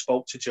ever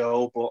spoke to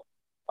Joe, but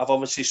I've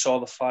obviously saw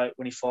the fight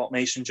when he fought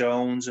Mason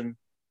Jones, and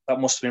that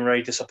must have been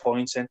very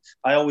disappointing.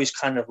 I always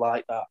kind of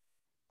like that,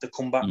 the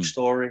comeback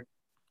story.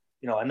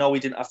 I know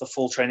he didn't have the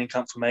full training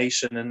camp for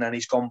Mason, and then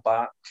he's gone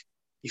back.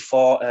 He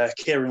fought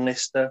Kieran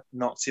Lister,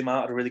 knocked him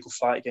out, had a really good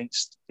fight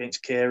against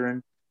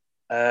Kieran.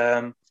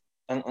 And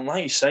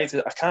like you say,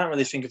 I can't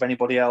really think of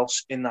anybody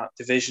else in that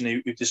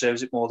division who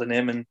deserves it more than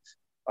him. And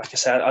like I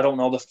said, I don't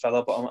know the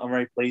fella, but I'm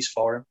very pleased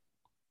for him.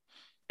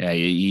 Yeah,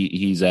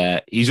 he's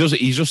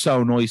just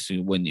so nice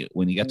when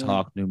you get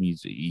talking to him.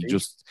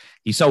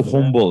 He's so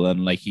humble,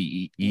 and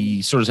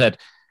he sort of said,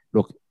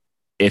 "Look,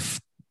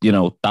 if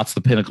that's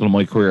the pinnacle of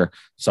my career,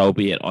 so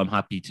be it. I'm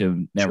happy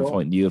to never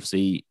fight in the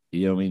UFC."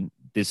 What I mean?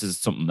 This is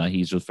something that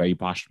he's just very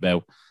passionate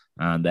about,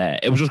 and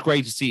it was just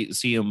great to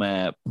see him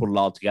put it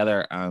all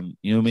together. And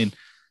what I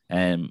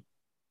mean?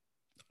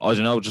 I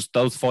don't know, just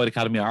those Fight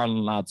Academy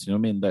Ireland lads, what I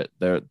mean?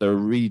 They're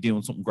really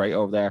doing something great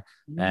over there.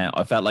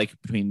 I felt like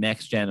between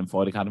Next Gen and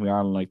Fight Academy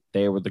Ireland,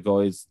 they were the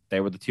guys,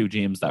 they were the two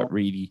gyms that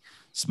really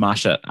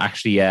smash it.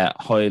 Actually,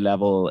 high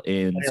level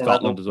in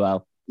Scotland as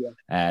well.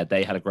 Yeah.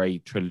 They had a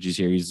great trilogy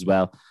series as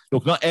well.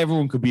 Look, not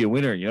everyone could be a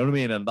winner, you know what I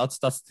mean? And that's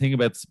the thing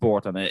about the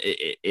sport, and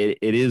it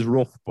is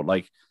rough, but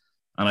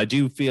and I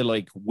do feel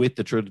like with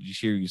the trilogy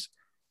series,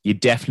 you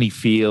definitely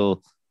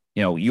feel.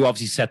 You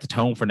obviously set the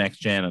tone for Next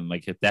Gen, and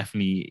it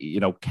definitely,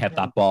 kept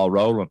that ball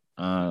rolling.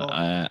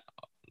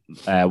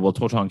 We'll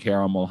touch on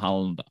Kieran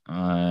Mulholland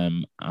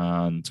and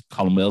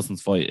Colin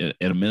Wilson's fight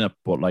in a minute,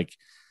 but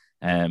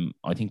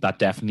I think that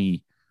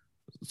definitely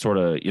sort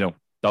of,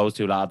 those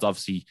two lads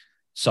obviously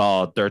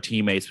saw their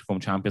teammates become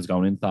champions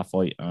going into that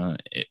fight.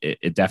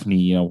 It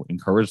definitely,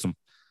 encouraged them.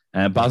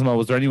 Basmo,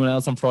 was there anyone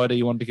else on Friday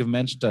you wanted to give a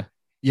mention to?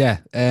 Yeah,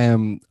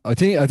 I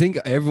think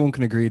everyone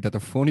can agree that the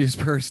funniest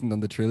person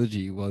on the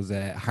trilogy was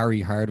Harry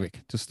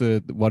Hardwick. Just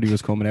what he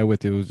was coming out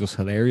with, it was just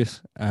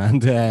hilarious.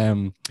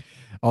 And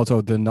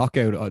also the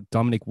knockout of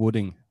Dominic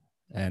Wooding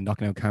and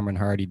knocking out Cameron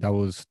Hardy, that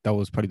was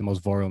probably the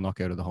most viral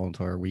knockout of the whole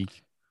entire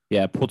week.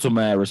 Yeah, put some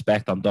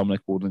respect on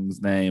Dominic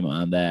Wooding's name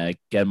and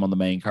get him on the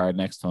main card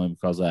next time,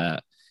 because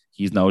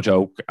he's no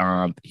joke.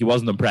 And he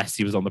wasn't impressed.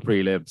 He was on the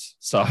prelims,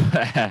 so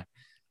I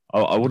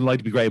wouldn't like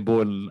to be Graham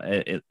Bowen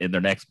in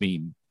their next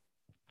meeting.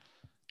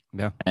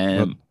 Yeah.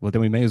 Well,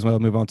 then we may as well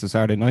move on to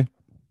Saturday night.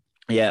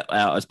 Yeah,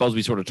 I suppose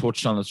we sort of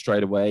touched on it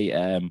straight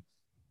away.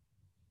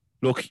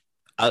 Look,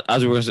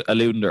 as we were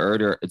alluding to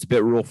earlier, it's a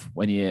bit rough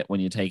when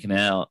you take an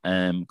L.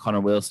 Connor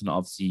Wilson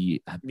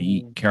obviously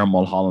beat Kieran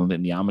Mulholland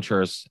in the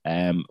amateurs.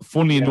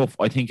 Funnily enough,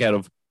 I think and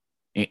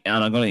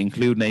I'm going to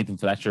include Nathan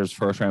Fletcher's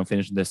first round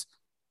finish in this,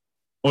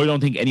 I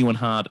don't think anyone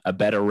had a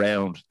better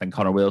round than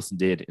Connor Wilson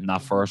did in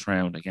that first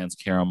round against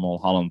Kieran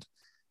Mulholland.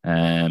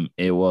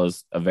 It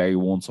was a very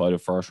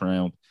one-sided first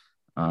round.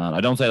 And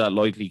I don't say that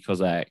lightly,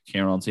 because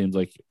Kieran seems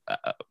like,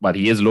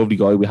 he is a lovely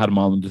guy. We had him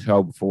on the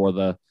show before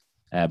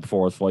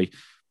his fight.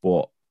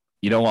 But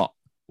you know what?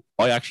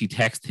 I actually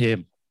texted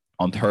him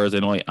on Thursday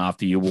night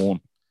after you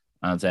won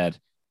and said,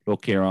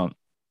 look, Kieran,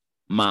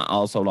 Matt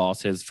also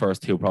lost his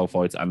first 2 pro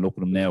fights and look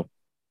at him now.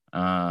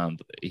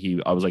 And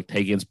I was like,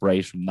 take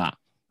inspiration from that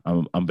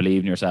and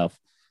believe in yourself.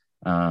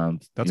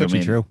 And that's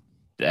actually true.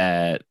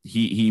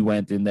 He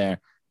went in there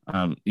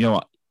and you know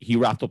what? He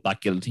wrapped up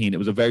that guillotine. It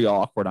was a very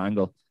awkward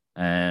angle.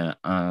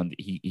 And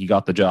he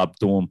got the job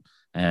done.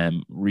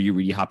 Really,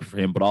 really happy for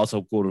him, but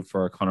also good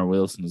for Connor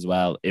Wilson as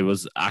well. It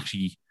was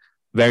actually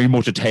very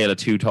much a tale of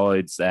two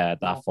tides, that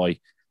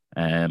fight.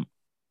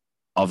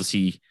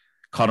 Obviously,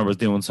 Connor was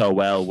doing so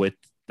well with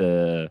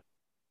the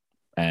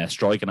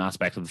striking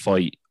aspect of the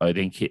fight. I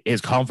think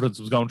his confidence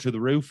was going through the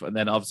roof, and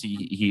then obviously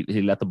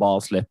he let the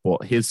ball slip,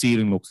 but his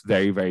ceiling looks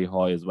very, very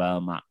high as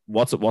well, Matt.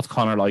 What's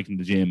Connor like in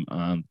the gym,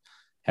 and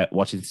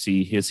what do you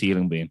see his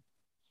ceiling being?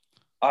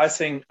 I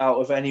think out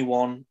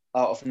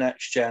of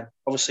next gen,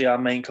 obviously our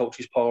main coach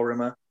is Paul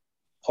Rimmer.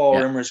 Paul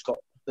Rimmer's got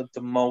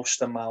the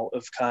most amount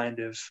of kind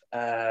of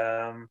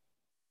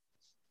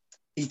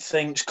he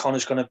thinks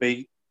Connor's going to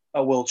be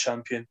a world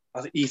champion.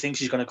 He thinks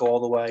he's going to go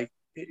all the way.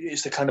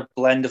 It's the kind of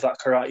blend of that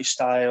karate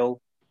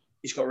style.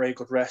 He's got very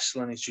good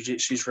wrestling. His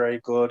jiu-jitsu is very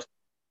good,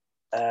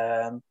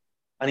 and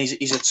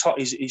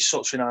he's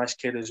such a nice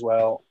kid as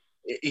well.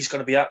 He's going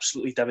to be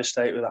absolutely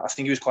devastated with that. I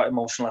think he was quite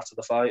emotional after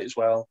the fight as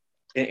well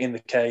in the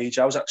cage.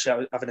 I was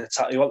actually having a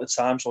tattoo at the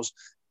time, so I was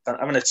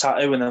having a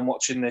tattoo and then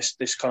watching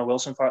this Conor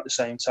Wilson fight at the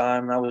same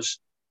time, and I was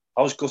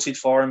gutted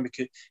for him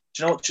because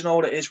do you know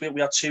what it is? We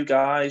had 2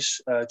 guys,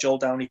 Joel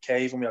Downey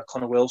Cave and we had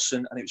Conor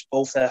Wilson, and it was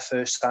both their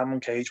first time on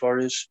Cage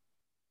Warriors.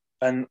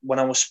 And when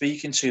I was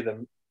speaking to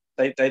them,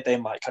 they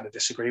might kind of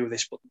disagree with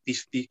this, but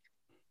they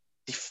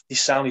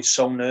sounded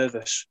so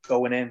nervous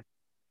going in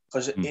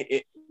because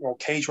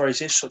Cage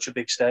Warriors is such a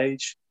big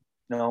stage.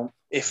 You know,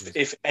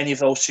 if any of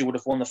those 2 would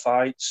have won the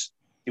fights,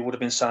 they would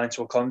have been signed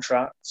to a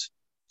contract.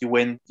 You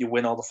win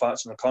all the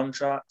fights on the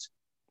contract.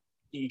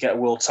 You get a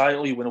world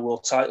title. You win a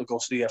world title, go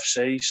to the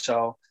UFC.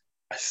 So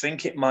I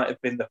think it might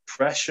have been the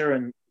pressure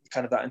and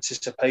kind of that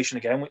anticipation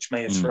again, which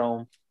may have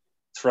thrown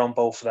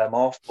both of them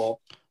off. But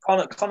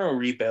Conor will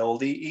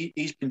rebuild.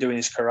 He's been doing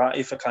his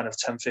karate for kind of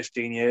 10,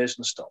 15 years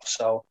and stuff.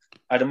 So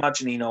I'd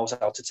imagine he knows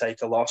how to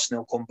take a loss and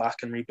he'll come back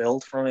and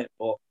rebuild from it.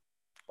 But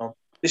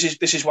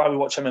this is why we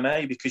watch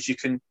MMA, because you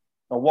can.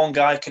 One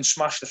guy can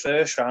smash the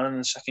first round and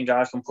the second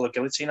guy can pull a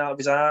guillotine out of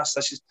his ass.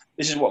 This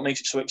is what makes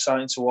it so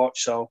exciting to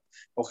watch. So,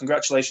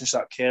 congratulations to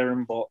that,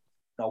 Kieran. But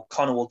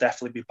Conor will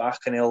definitely be back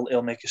and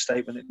he'll make a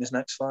statement in his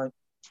next fight.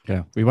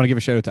 Yeah, we want to give a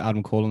shout out to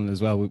Adam Cullen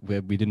as well.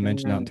 We didn't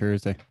mention that on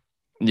Thursday.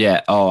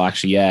 Yeah. Oh,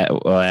 actually,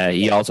 yeah.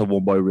 He also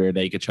won by rear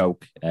naked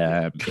choke.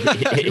 You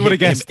would have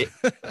guessed.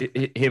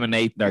 Him and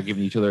Nathan are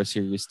giving each other a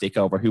serious stick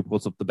over who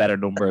puts up the better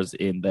numbers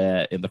in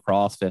the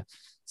CrossFit.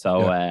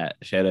 So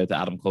shout out to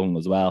Adam Cullen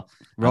as well.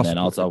 And then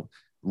also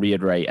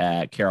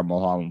reiterate Kieran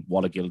Mulholland,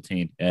 what a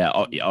guillotine.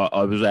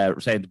 I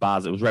was saying to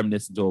Baz, it was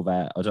reminiscent of,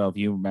 I don't know if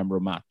you remember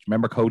Matt.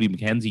 Remember Cody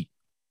McKenzie?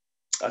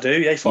 I do,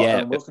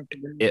 yeah.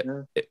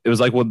 It was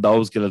like one of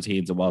those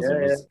guillotines. It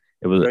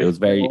was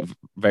very,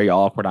 very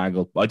awkward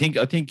angle. I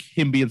think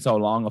him being so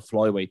long a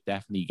flyweight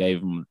definitely gave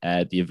him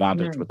the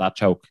advantage with that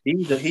choke.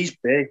 He's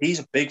big. He's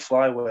a big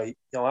flyweight.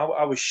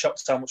 I was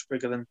shocked how much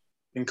bigger than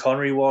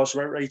Conor he was.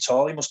 Very, very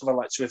tall. He must have had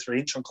like 2 or 3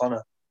 inches on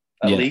Conor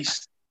at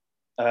least.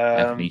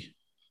 Definitely.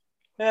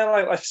 Yeah,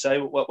 like I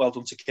say, well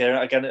done to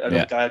Kieran. Again,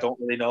 another guy I don't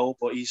really know,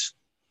 but it's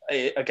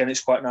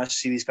quite nice to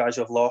see these guys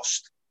who have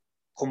lost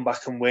come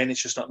back and win.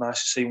 It's just not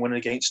nice to see him winning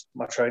against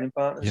my training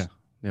partners.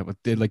 Yeah,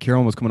 but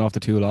Kieran was coming off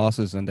the 2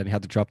 losses, and then he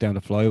had to drop down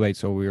to flyweight.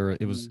 So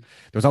there was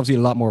obviously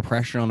a lot more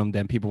pressure on him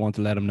than people wanted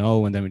to let him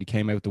know. And then when he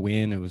came out to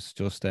win, it was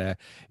just it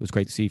was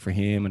great to see for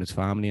him and his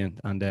family,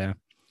 and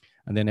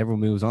then everyone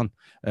moves on.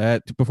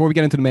 Before we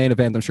get into the main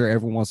event, I'm sure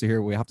everyone wants to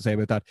hear what we have to say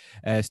about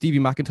that. Stevie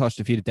McIntosh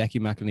defeated Decky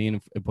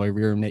McLean by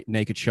rear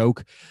naked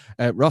choke.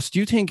 Ross, do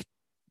you think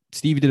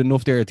Stevie did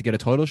enough there to get a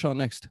title shot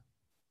next?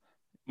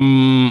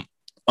 I'm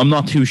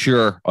not too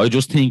sure. I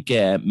just think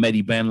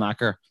Mehdi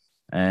Benlaker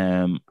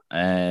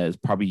is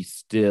probably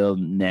still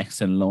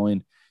next in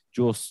line,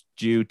 just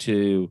due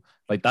to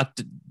like that.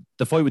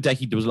 The fight with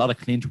Decky, there was a lot of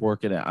clinch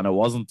work in it, and it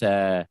wasn't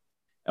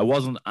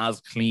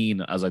as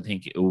clean as I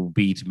think it would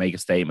be to make a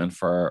statement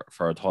for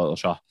a title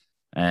shot.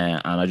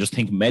 And I just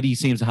think Mehdi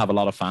seems to have a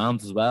lot of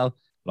fans as well.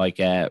 Like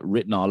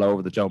written all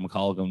over the Joe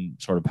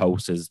McColgan sort of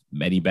post is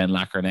Mehdi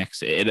Benlaker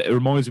next. It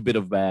reminds me a bit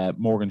of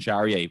Morgan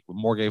Charrier.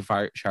 Morgan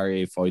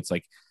Charrier fights,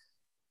 like,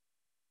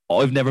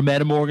 I've never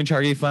met a Morgan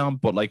Charrier fan,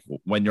 but like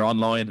when you're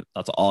online,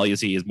 that's all you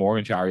see is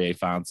Morgan Charrier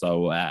fans.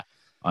 So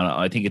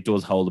I think it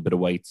does hold a bit of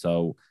weight.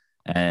 So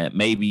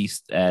maybe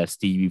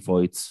Stevie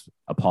fights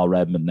a Paul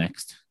Redmond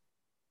next.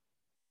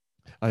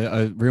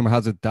 Rumor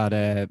has it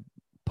that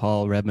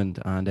Paul Redmond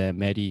and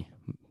Mehdi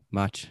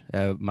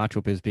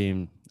matchup is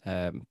being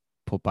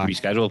put back.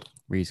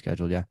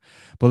 Rescheduled, yeah.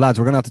 But lads,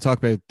 we're going to have to talk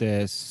about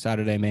the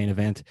Saturday main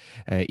event.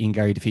 Ian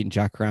Garry defeating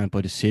Jack Grant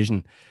by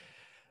decision.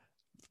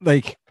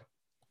 Like,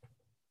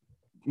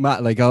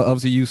 Matt, like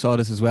obviously you saw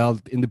this as well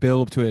in the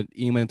build up to it.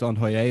 He went on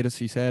hiatus,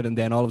 he said, and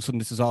then all of a sudden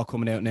this is all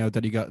coming out now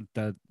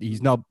that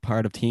he's not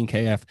part of Team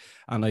KF.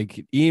 And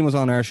like Ian was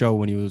on our show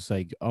when he was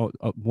like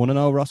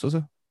 1-0, Ross, was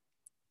it?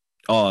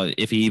 Oh,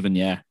 if even,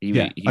 yeah.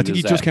 I think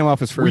he just came off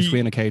his first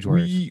win at Cage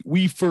Warriors.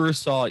 We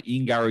first saw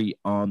Ian Garry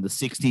on the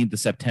 16th of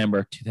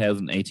September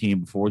 2018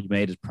 before he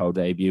made his pro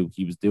debut.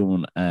 He was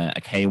doing a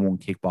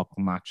K1 kickboxing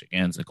match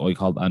against a guy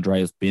called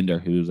Andreas Binder,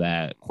 who's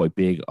quite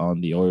big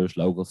on the Irish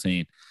local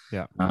scene.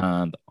 Yeah.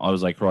 And I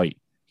was like, right,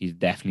 he's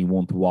definitely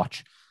one to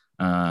watch.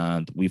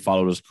 And we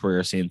followed his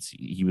career since.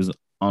 He was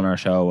on our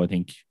show, I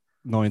think,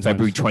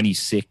 February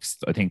 26th,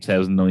 I think,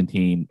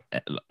 2019,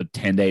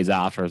 10 days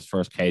after his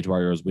first Cage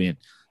Warriors win.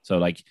 So,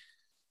 like,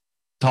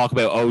 talk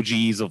about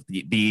OGs of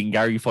the Ian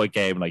Garry fight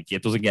game. Like,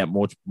 it doesn't get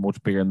much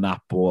bigger than that.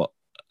 But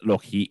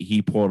look,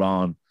 he put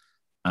on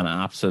an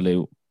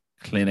absolute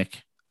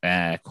clinic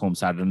come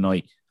Saturday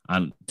night,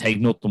 and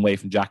take nothing away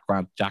from Jack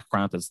Grant. Jack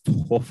Grant is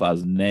tough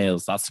as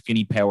nails. That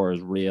skinny power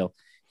is real.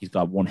 He's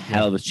got one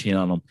hell of a chin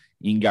on him.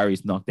 Ian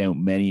Garry's knocked out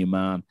many a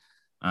man,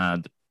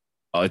 and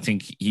I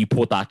think he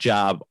put that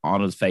jab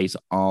on his face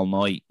all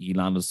night. He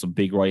landed some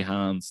big right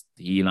hands.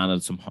 He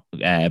landed some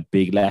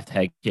big left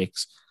head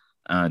kicks.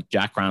 And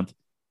Jack Grant,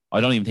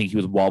 I don't even think he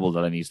was wobbled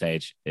at any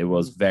stage. It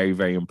was very,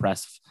 very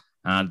impressive.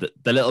 And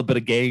the little bit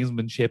of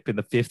gamesmanship in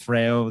the 5th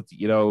round,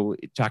 you know,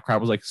 Jack Grant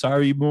was like,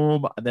 "Sorry,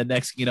 mum," and then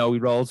next thing you know, he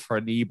rolls for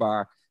a knee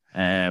bar.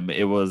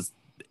 It was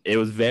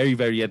very,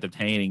 very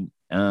entertaining,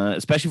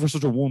 especially for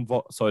such a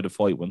one-sided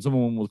fight when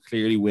someone was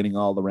clearly winning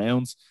all the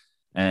rounds.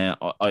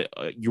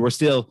 You were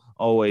still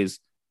always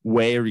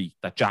wary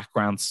that Jack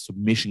Grant's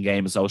submission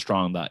game is so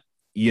strong that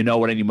you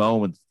know at any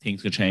moment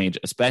things could change,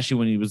 especially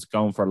when he was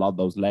going for a lot of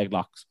those leg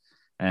locks.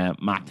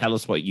 Matt, tell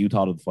us what you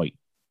thought of the fight.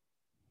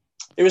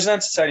 It was an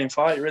entertaining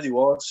fight. It really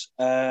was.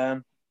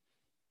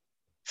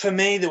 For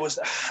me, there was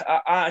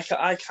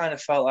I kind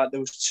of felt like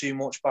there was too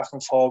much back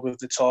and forth with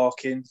the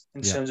talking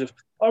in terms of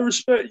 "I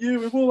respect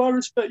you, well, I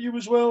respect you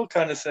as well"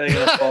 kind of thing.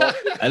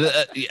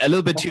 a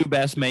little bit too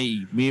best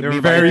mate. They were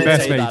very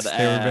best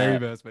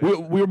mates.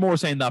 We were more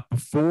saying that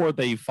before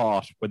they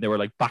fought, when they were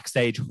like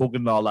backstage hugging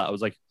and all that. I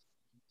was like,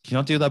 can you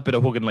not do that bit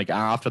of hugging like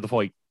after the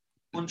fight?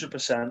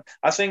 100%.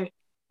 I think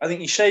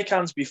you shake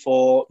hands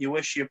before, you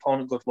wish your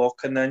opponent good luck,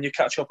 and then you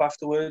catch up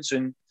afterwards,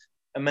 and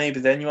maybe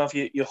then you have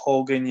your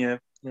hug and your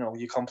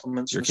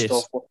compliments and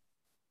stuff.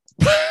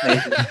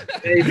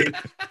 Maybe.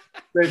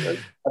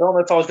 I don't know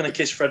if I was going to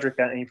kiss Frederick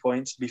at any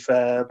point, to be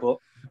fair, but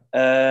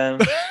yeah.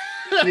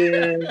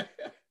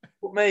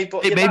 But maybe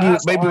we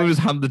just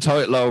hand the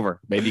title over.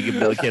 Maybe you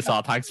give Bill a kiss.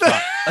 Oh, thanks for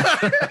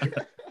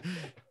that.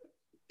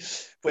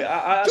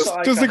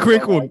 But just a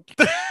quick one.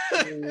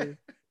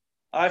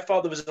 I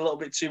thought there was a little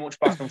bit too much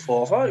back and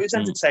forth. It was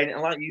entertaining,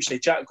 and like you say,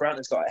 Jack Grant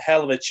has got a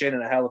hell of a chin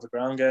and a hell of a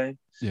ground game.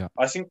 Yeah,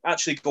 I think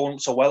actually going up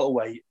to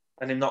welterweight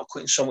and him not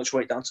cutting so much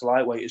weight down to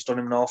lightweight has done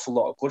him an awful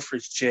lot of good for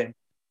his chin,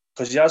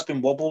 because he has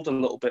been wobbled a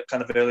little bit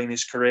kind of early in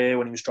his career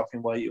when he was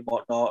dropping weight and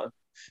whatnot. And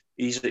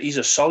he's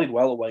a solid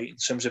welterweight in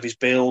terms of his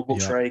build,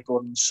 looks very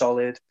good and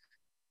solid.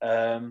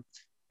 Ian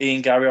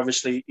Garry,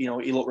 obviously, he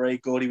looked very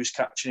good. He was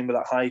catching him with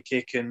that high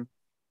kick and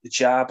the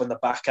jab and the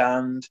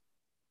backhand.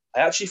 I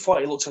actually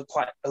thought he looked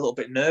quite a little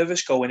bit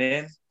nervous going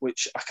in,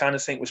 which I kind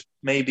of think was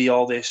maybe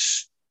all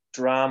this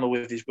drama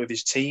with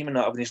his team and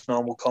not having his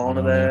normal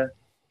corner there.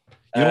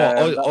 You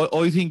know,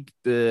 I think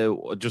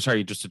just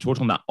to touch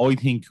on that, I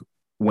think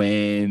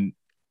when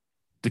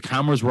the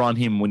cameras were on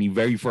him when he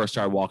very first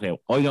started walking out,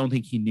 I don't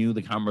think he knew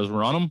the cameras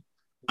were on him.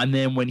 And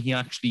then when he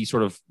actually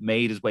sort of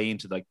made his way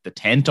into like the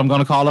tent, I'm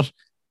going to call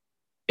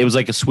it was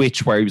like a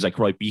switch where he was like,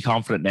 right, be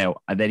confident now.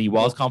 And then he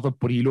was confident,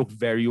 but he looked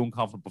very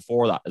unconfident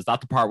before that. Is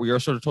that the part where you're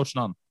sort of touching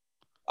on?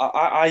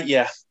 I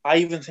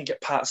even think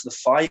at parts of the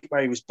fight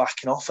where he was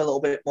backing off a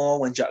little bit more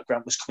when Jack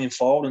Grant was coming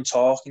forward and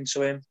talking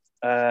to him.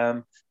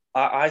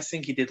 I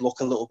think he did look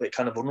a little bit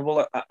kind of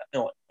vulnerable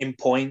in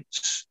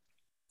points.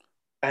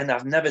 And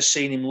I've never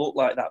seen him look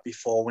like that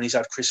before when he's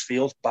had Chris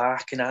Fields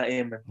backing at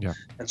him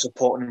and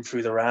supporting him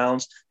through the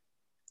rounds.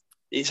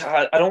 It's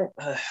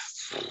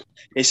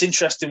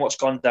interesting what's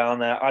gone down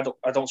there. I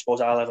don't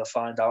suppose I'll ever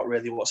find out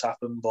really what's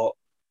happened, but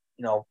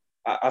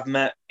I've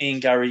met Ian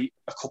Garry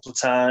a couple of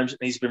times and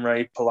he's been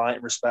very polite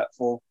and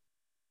respectful.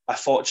 I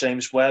thought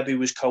James Webb, who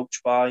was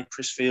coached by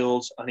Chris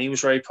Fields, and he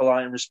was very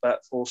polite and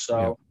respectful.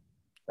 So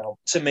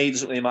to me, it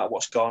doesn't really matter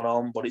what's gone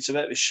on, but it's a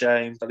bit of a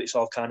shame that it's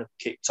all kind of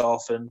kicked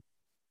off and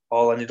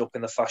all ended up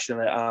in the fashion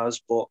that it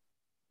has. But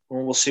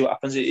we'll see what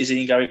happens. Is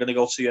Ian Garry going to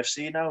go to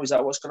UFC now? Is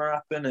that what's going to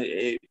happen?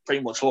 It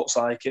pretty much looks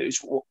like it.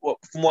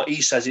 From what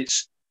he says,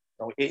 it's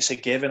a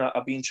given.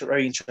 I'd be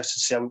very interested to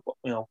see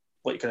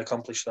what you can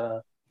accomplish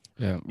there.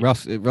 Yeah,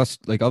 Ross,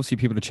 like obviously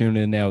people are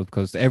tuning in now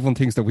because everyone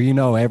thinks that we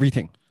know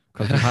everything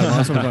because we have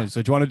on sometimes.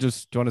 So do you want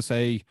to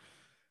say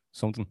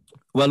something?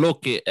 Well,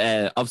 look,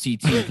 obviously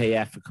Team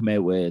KF have come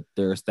out with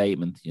their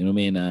statement. You know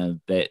what I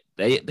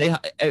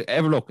mean?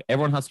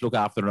 Everyone has to look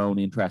after their own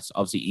interests.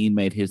 Obviously, Ian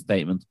made his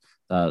statement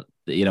that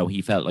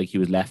he felt like he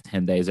was left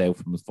 10 days out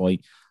from his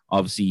fight.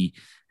 Obviously,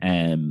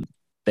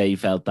 they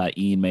felt that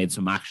Ian made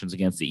some actions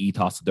against the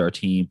ethos of their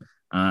team.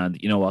 And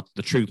you know what?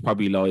 The truth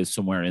probably lies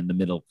somewhere in the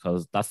middle,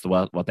 because that's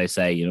what they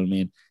say. You know what I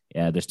mean?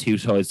 Yeah, there's two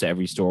sides to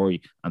every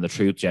story, and the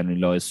truth generally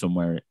lies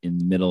somewhere in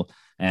the middle.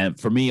 And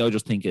for me, I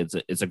just think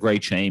it's a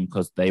great shame,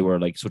 because they were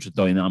like such a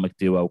dynamic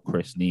duo,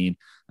 Chris and Ian,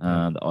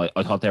 and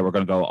I thought they were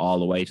going to go all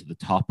the way to the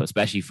top,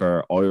 especially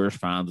for Irish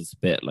fans. It's a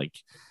bit like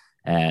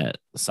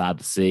sad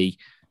to see.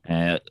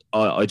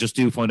 I just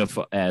do find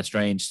it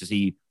strange to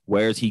see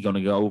where's he going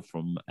to go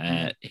from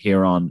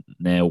here on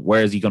now.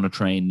 Where is he going to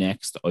train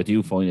next? I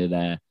do find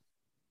it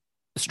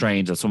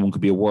strange that someone could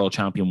be a world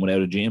champion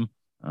without a gym,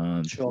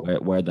 and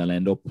where they'll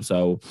end up.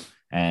 So,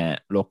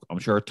 look, I'm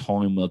sure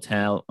time will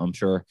tell. I'm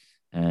sure,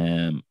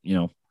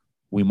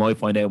 we might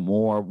find out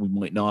more. We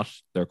might not.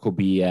 There could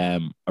be a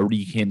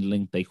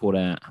rekindling. They could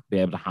be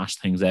able to hash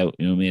things out.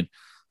 You know what I mean?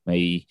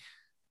 Maybe,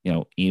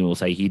 Ian will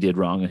say he did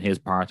wrong on his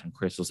part, and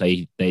Chris will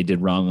say they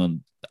did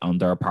wrong on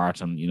their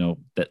part, and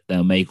that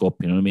they'll make up.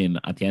 You know what I mean?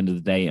 At the end of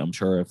the day, I'm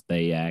sure if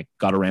they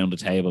got around the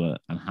table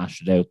and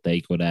hashed it out,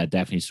 they could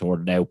definitely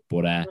sort it out.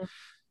 But I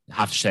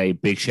have to say,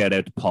 big shout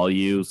out to Paul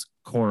Hughes,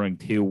 cornering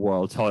 2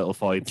 world title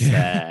fights,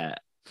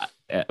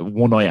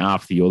 one night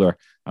after the other,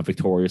 and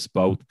victorious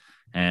both.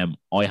 I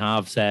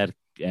have said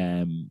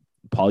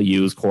Paul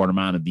Hughes corner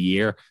man of the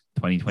year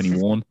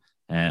 2021.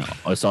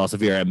 I saw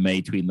Severe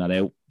MMA tweeting that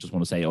out. Just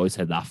want to say I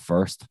said that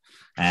first.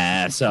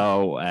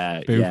 Absolute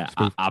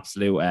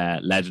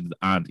legend.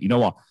 And you know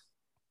what?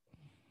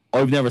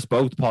 I've never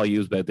spoke to Paul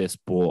Hughes about this,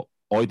 but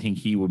I think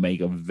he would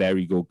make a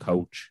very good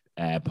coach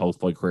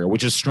post-fight career,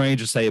 which is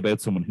strange to say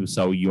about someone who's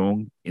so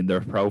young in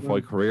their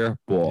pro-fight career.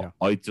 But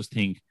I just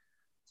think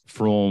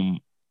from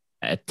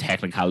a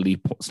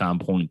technicality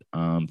standpoint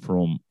and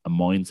from a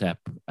mindset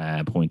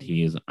point,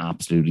 he is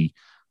absolutely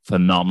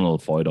phenomenal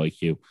fight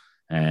IQ.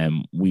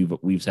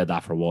 We've said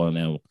that for a while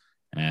now,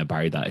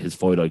 Barry, that his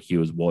fight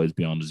IQ is wise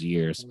beyond his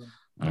years,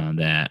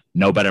 and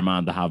no better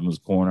man to have in his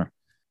corner.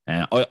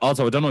 I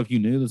don't know if you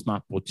knew this,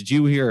 Matt, but did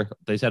you hear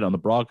they said on the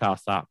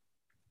broadcast that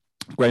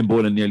Graham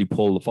Boylan nearly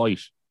pulled the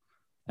fight,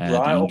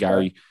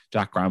 Gary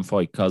Jack Graham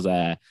fight, because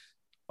I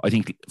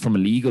think from a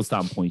legal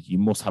standpoint you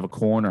must have a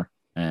corner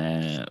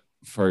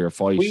for your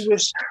fight.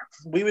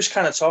 We was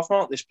kind of talking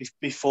about this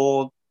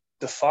before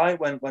the fight,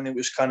 when it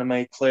was kind of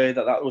made clear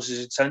that was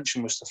his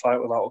intention, was to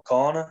fight without a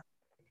corner.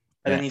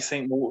 And then you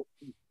think, well,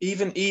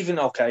 even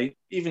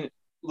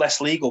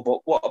less legal, but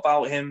what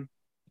about him?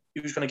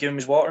 He was going to give him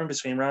his water in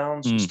between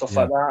rounds and stuff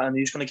like that, and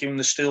he's going to give him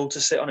the stool to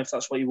sit on if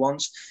that's what he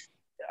wants.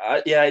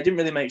 It didn't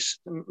really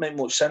make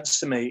much sense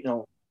to me.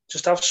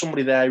 Just have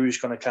somebody there who's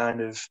going to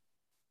kind of,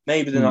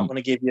 maybe they're not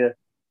going to give you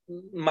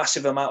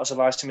massive amounts of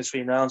ice in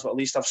between rounds, but at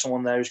least have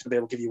someone there who's going to be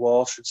able to give you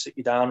water and sit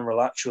you down and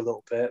relax you a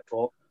little bit.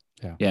 But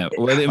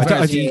well, in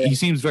fact, he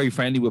seems very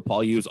friendly with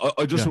Paul Hughes.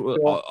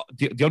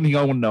 The only thing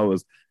I want to know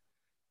is,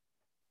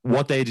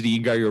 what day did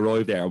Ian Gary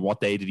arrive there, and what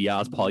day did he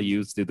ask Paul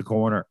Hughes to do the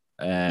corner?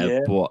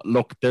 But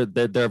look,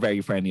 they're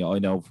very friendly. I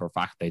know for a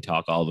fact they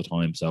talk all the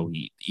time. So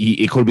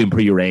it could have been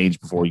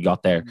pre-arranged before he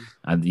got there,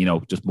 and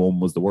just mum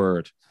was the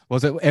word.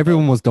 Was it?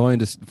 Everyone was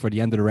dying for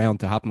the end of the round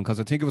to happen, because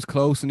I think it was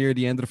close near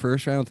the end of the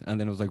first round, and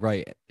then it was like,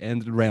 right,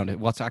 end of the round,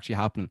 what's actually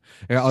happening?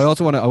 I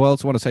also want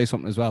to say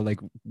something as well.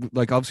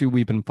 Like obviously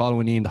we've been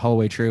following Ian the whole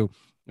way through,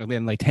 and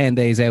then like 10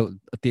 days out,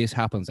 this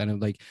happens,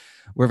 and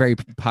we're very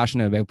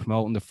passionate about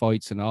promoting the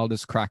fights and all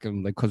this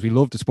cracking, because we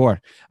love the sport,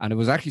 and it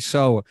was actually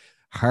so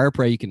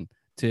heartbreaking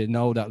to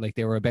know that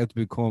it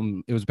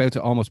was about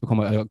to almost become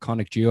an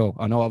iconic duo.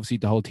 I know obviously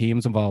the whole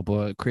team's involved,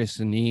 but Chris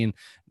and Ian,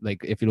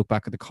 if you look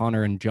back at the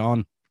Connor and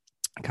John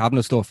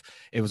Kavanagh stuff,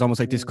 it was almost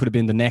like this could have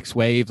been the next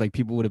wave.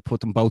 People would have put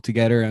them both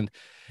together, and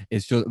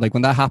it's just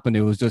when that happened,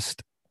 it was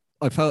just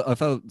I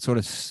felt sort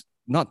of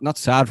not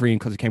sad for Ian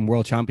because he became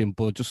world champion,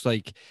 but just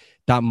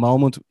that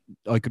moment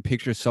I could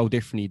picture so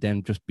differently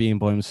than just being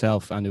by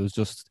himself. And it was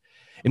just,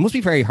 it must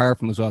be very hard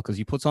for him as well, because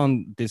he puts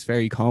on this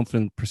very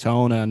confident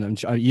persona, and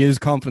he is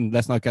confident,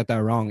 let's not get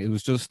that wrong. It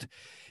was just,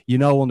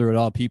 under it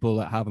all, people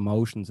that have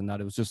emotions, and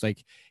that it was just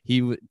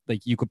you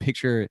could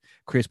picture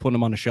Chris putting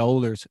him on the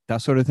shoulders,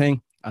 that sort of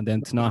thing. And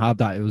then to not have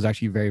that, it was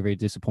actually very, very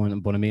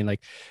disappointing. But I mean,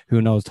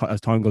 who knows, as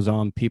time goes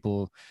on,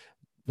 people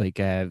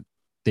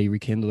they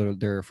rekindle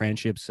their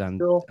friendships and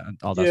all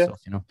that stuff,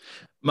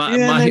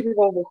 maybe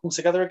they'll come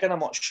together again. I'm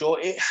not sure.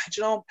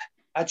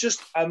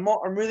 I'm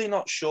really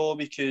not sure,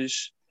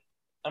 because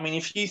I mean,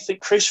 if you think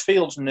Chris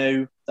Fields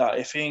knew that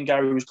if Ian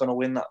Gary was going to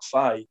win that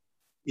fight,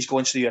 he's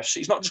going to the UFC.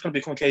 He's not just going to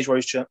become a Cage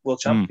Warriors world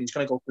champion. He's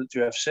going to go to the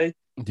UFC.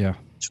 Yeah.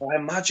 So I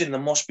imagine there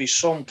must be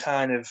some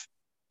kind of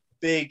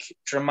big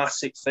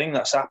dramatic thing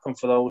that's happened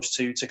for those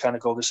two to kind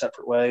of go their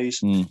separate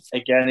ways.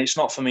 Again, it's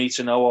not for me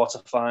to know or to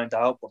find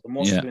out, but there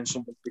must have been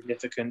something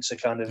significant to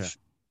kind of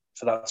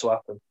for that to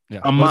happen.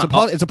 Yeah,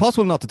 it's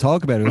impossible not to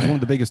talk about it. It was one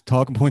of the biggest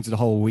talking points of the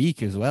whole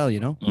week as well.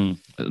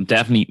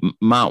 Definitely,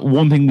 Matt.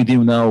 One thing we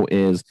do know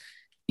is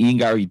Ian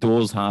Gary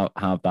does have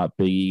that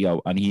big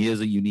ego, and he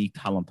is a unique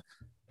talent.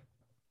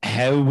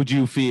 How would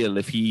you feel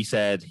if he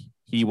said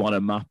he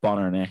wanted Matt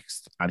Bonner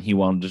next and he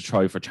wanted to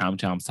try for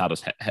champ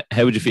status?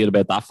 How would you feel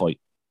about that fight?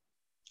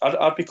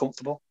 I'd be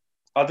comfortable.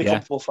 I'd be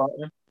comfortable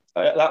fighting him.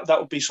 That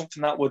would be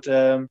something that would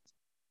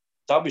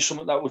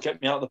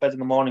get me out of the bed in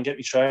the morning, get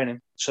me training.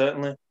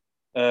 Certainly,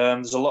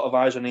 there's a lot of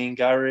eyes on Ian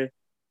Gary,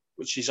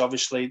 which is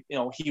obviously,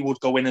 he would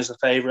go in as the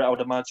favourite, I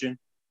would imagine,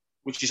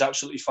 which is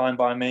absolutely fine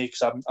by me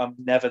because I'm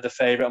never the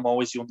favourite. I'm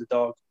always the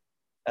underdog,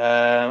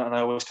 and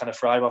I always kind of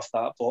thrive off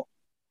that. But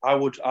I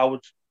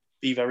would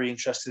be very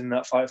interested in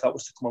that fight if that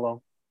was to come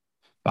along.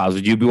 Baz,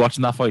 would you be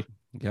watching that fight?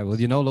 Yeah,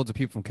 well, loads of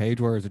people from Cage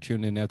Warriors are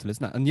tuning in now to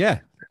listen. And yeah,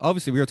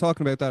 obviously we were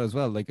talking about that as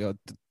well. The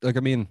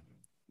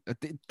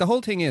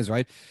whole thing is,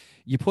 right,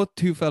 you put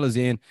two fellas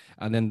in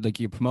and then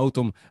you promote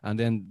them and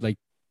then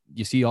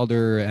you see all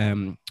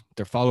their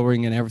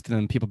following and everything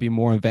and people being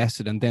more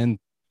invested and then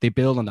they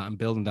build on that and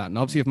build on that. And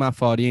obviously if Matt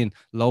fought in,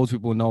 loads of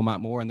people will know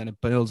Matt more and then it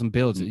builds and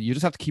builds. You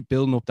just have to keep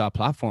building up that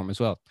platform as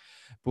well.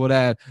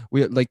 But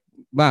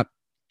Matt,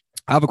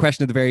 I have a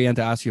question at the very end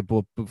to ask you,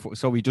 but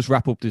so we just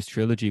wrap up this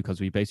trilogy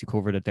because we basically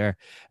covered it there.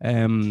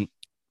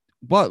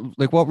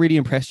 What really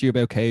impressed you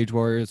about Cage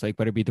Warriors,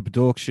 whether it be the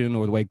production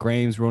or the way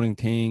Graham's running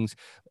things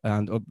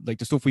and the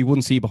stuff we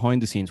wouldn't see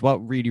behind the scenes?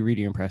 What really,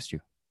 really impressed you?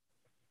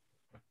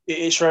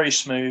 It's very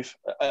smooth,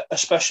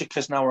 especially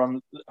because now we're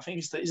on, I think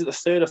is it the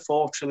third or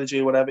fourth trilogy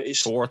or whatever?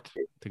 It's fourth.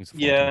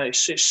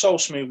 It's so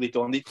smoothly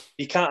done.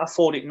 You can't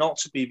afford it not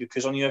to be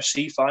because on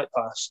UFC Fight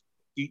Pass,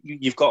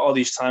 you've got all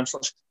these time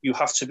slots. You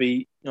have to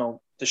be,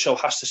 the show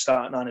has to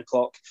start at 9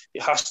 o'clock.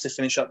 It has to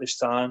finish at this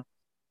time.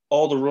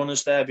 All the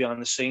runners there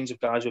behind the scenes of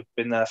guys who've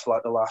been there for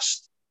the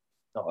last,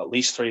 at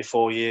least 3 or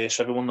 4 years.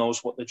 So everyone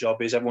knows what the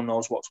job is. Everyone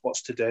knows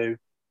what's to do.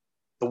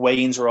 The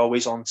weigh-ins are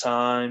always on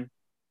time.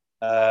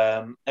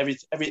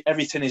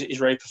 Everything is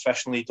very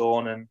professionally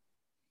done, and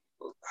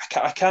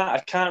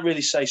I can't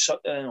really say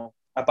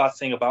a bad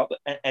thing about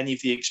any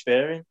of the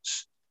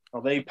experience.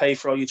 They pay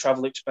for all your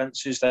travel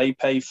expenses. They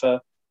pay for,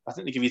 I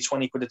think they give you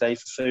 20 quid a day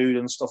for food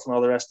and stuff and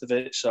all the rest of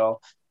it.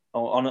 So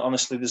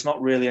honestly, there's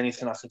not really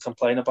anything I can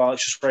complain about.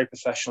 It's just very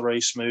professional,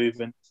 very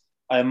smooth, and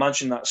I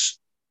imagine that's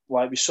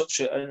why it'd be such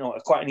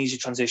quite an easy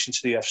transition to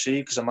the UFC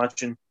because I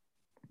imagine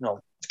the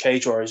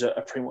Cage Warriors are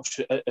pretty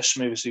much as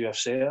smooth as the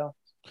UFC are.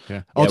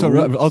 Yeah. Also,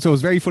 it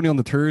was very funny on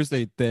the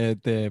Thursday.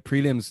 The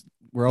prelims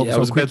were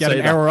also so quick to get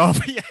an hour off.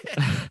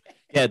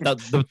 Yeah,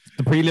 the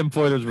prelim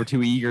fighters were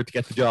too eager to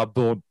get the job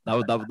done.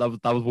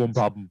 That was one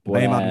problem.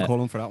 But, Matt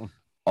McCullum for that one.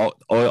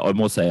 I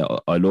must say,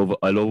 I love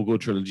a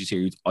good trilogy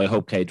series. I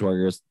hope Cage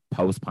Warriors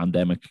post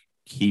pandemic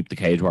keep the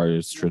Cage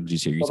Warriors trilogy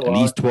series at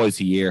least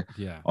twice a year.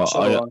 Yeah.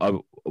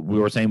 We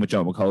were saying with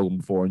John McColgan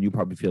before, and you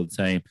probably feel the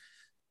same.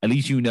 At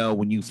least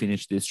when you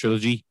finish this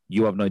trilogy,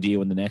 you have an idea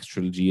when the next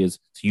trilogy is,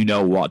 so you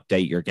know what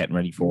date you're getting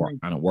ready for,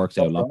 and it works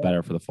out a lot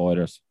better for the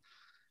fighters.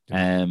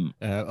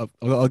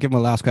 I'll give my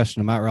last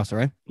question to Matt Ross, all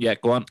right? Yeah,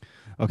 go on.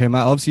 Okay,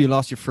 Matt, obviously you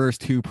lost your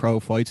first 2 pro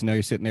fights, and now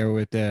you're sitting there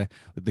with the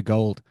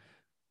gold.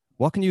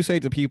 What can you say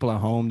to people at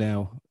home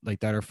now,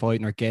 that are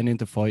fighting or getting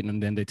into fighting,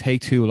 and then they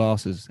take 2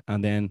 losses,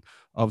 and then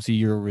obviously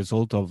you're a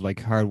result of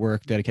hard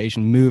work,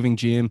 dedication, moving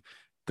gym,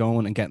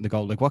 going and getting the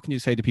gold? What can you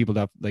say to people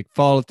that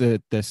fall at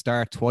the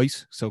start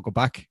twice, so go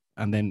back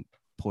and then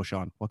push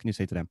on? What can you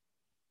say to them?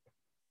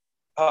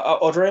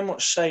 I'd very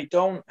much say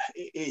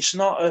it's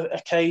not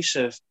a case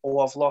of,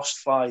 I've lost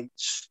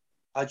fights,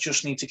 I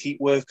just need to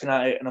keep working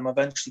at it and I'm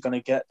eventually going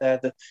to get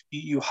there.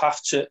 You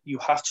have to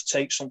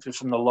take something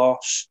from the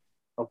loss,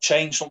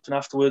 change something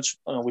afterwards.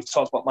 We've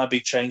talked about my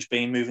big change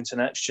being moving to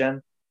next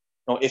gen.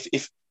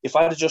 If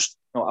I'd have just,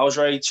 I was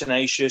very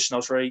tenacious and I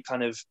was very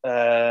kind of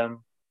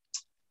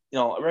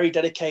very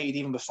dedicated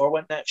even before I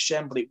went next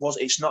gen, but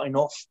it's not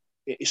enough.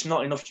 It's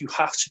not enough. You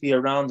have to be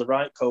around the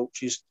right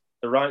coaches,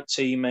 the right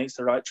teammates,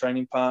 the right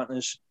training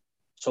partners.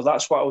 So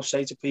that's what I would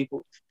say to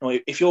people.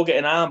 If you're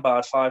getting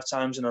armbarred 5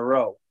 times in a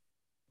row,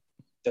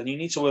 then you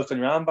need to work on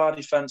your armbar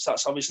defense.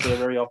 That's obviously a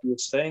very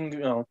obvious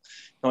thing.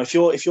 If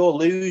you're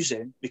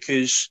losing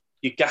because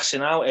you're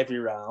gassing out every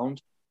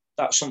round,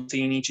 that's something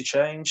you need to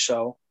change.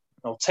 So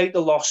take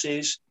the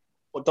losses,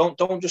 but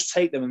don't just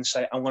take them and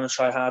say, I'm going to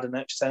try harder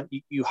next time.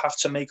 You have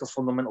to make a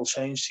fundamental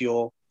change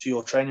to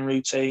your training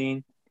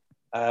routine.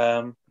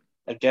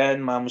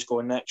 Again, man was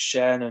going next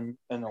gen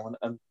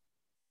and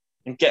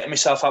getting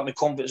myself out of my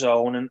comfort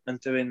zone and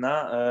doing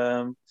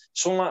that.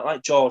 Someone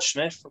like George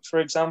Smith, for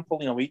example,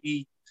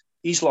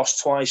 he's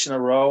lost twice in a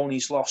row and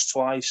he's lost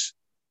twice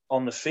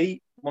on the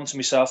feet, one to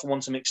myself and one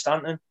to Mick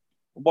Stanton.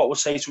 What I would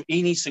say to him,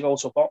 he needs to go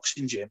to a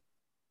boxing gym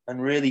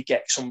and really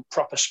get some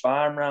proper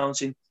sparring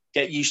rounds in,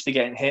 get used to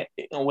getting hit.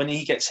 When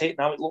he gets hit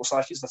now, it looks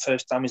like it's the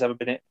first time he's ever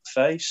been hit in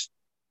the face.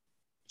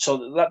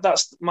 So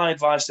that's my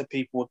advice to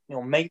people.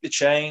 Make the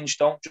change.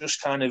 Don't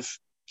just kind of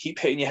keep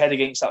hitting your head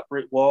against that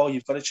brick wall.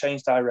 You've got to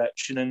change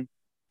direction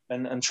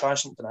and try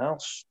something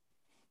else.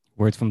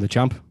 Words from the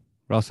champ.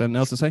 Ross, anything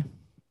else to say?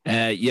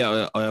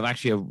 Yeah, I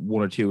actually have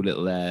 1 or 2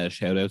 little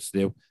shout outs to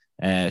do.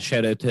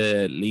 Shout out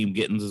to Liam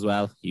Gittins as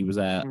well. He was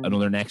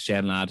another next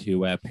gen lad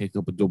who picked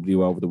up a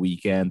W over the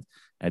weekend.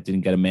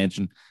 Didn't get a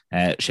mention.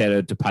 Shout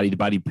out to Paddy the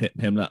Baddy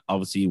Pimlet.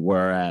 Obviously,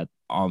 we're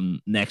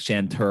on next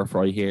gen turf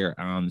right here.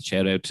 And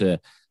shout out to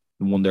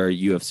one of their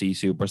UFC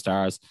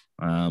superstars.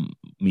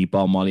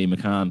 Meatball Molly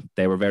McCann.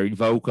 They were very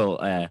vocal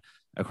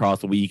across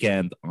the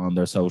weekend on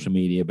their social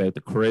media about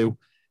the crew.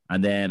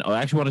 And then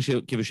I actually want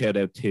to give a shout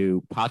out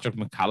to Patrick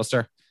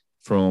McAllister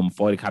from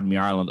Fight Academy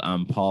Ireland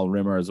and Paul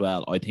Rimmer as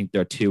well. I think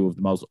they're two of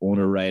the most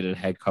underrated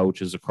head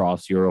coaches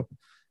across Europe.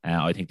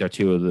 I think they're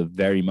two of the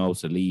very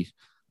most elite.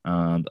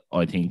 And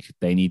I think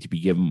they need to be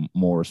given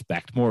more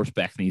respect. More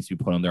respect needs to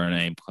be put on their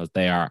name because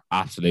they are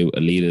absolute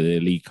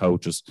elite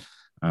coaches.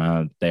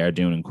 They are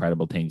doing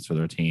incredible things for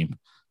their team.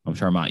 I'm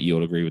sure, Matt,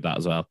 you'll agree with that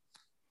as well.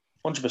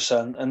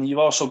 100%. And you've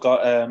also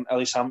got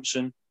Ellie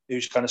Sampson,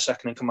 who's kind of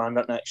second in command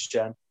at Next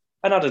Gen,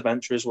 and Added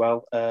Venture as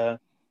well.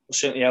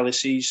 Certainly Ellis,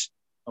 he's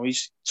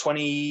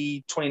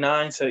 20,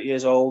 29, 30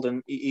 years old,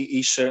 and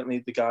he's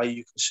certainly the guy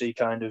you can see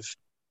kind of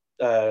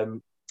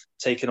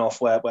taking off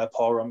where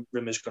Paul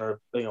Rimmer's going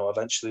to,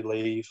 eventually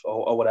leave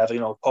or whatever.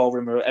 Paul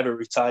Rimmer ever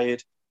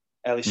retired.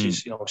 Ellis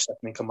is, second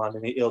in command,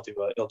 and he'll do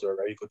a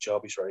very good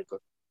job. He's very good.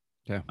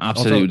 Yeah,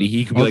 absolutely.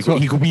 He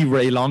could be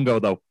Ray Longo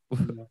though,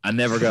 and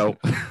never go.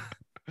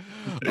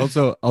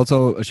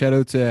 Also, a shout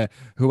out to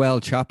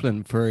Huel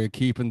Chaplin for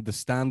keeping the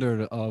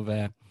standard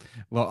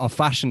of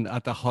fashion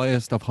at the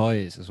highest of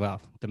highs as well.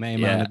 The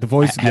main man, the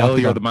voice of the Hell,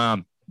 you're the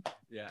man.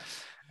 Yeah.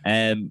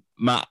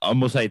 Matt, I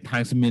must say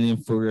thanks a million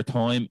for your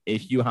time.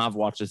 If you have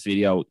watched this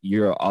video,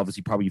 you're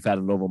obviously probably fell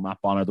in love with Matt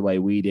Bonner the way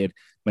we did.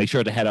 Make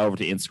sure to head over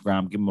to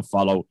Instagram, give him a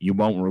follow. You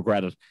won't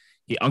regret it.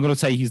 I'm going to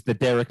say he's the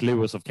Derek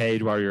Lewis of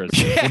Cage Warriors.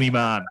 Funny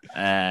man.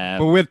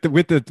 But with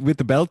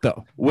the belt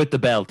though. With the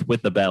belt.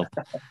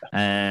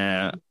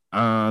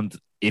 And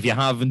if you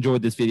have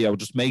enjoyed this video,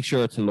 just make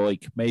sure to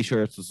like, make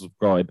sure to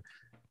subscribe,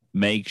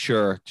 make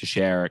sure to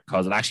share it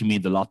because it actually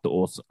means a lot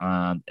to us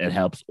and it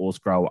helps us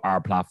grow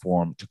our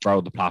platform, to grow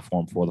the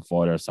platform for the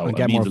fighters. So and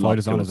get more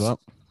fighters on as well.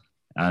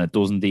 And it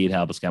does indeed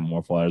help us get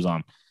more fighters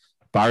on.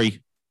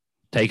 Barry,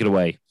 take it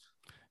away.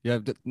 Yeah,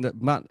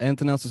 Matt,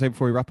 anything else to say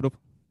before we wrap it up?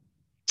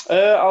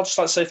 I'll just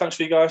like to say thanks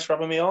for you guys for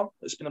having me on.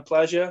 It's been a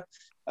pleasure.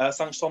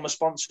 Thanks to all my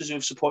sponsors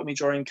who've supported me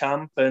during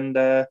camp. And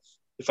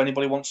if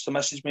anybody wants to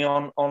message me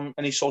on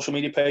any social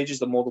media pages,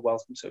 they're more than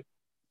welcome to.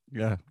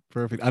 Yeah,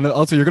 perfect. And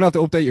also, you're going to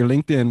have to update your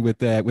LinkedIn with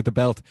the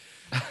belt.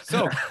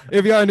 So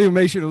if you are new,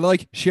 make sure to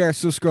like, share,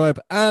 subscribe,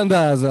 and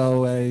as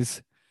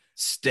always,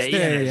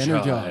 stay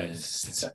energized.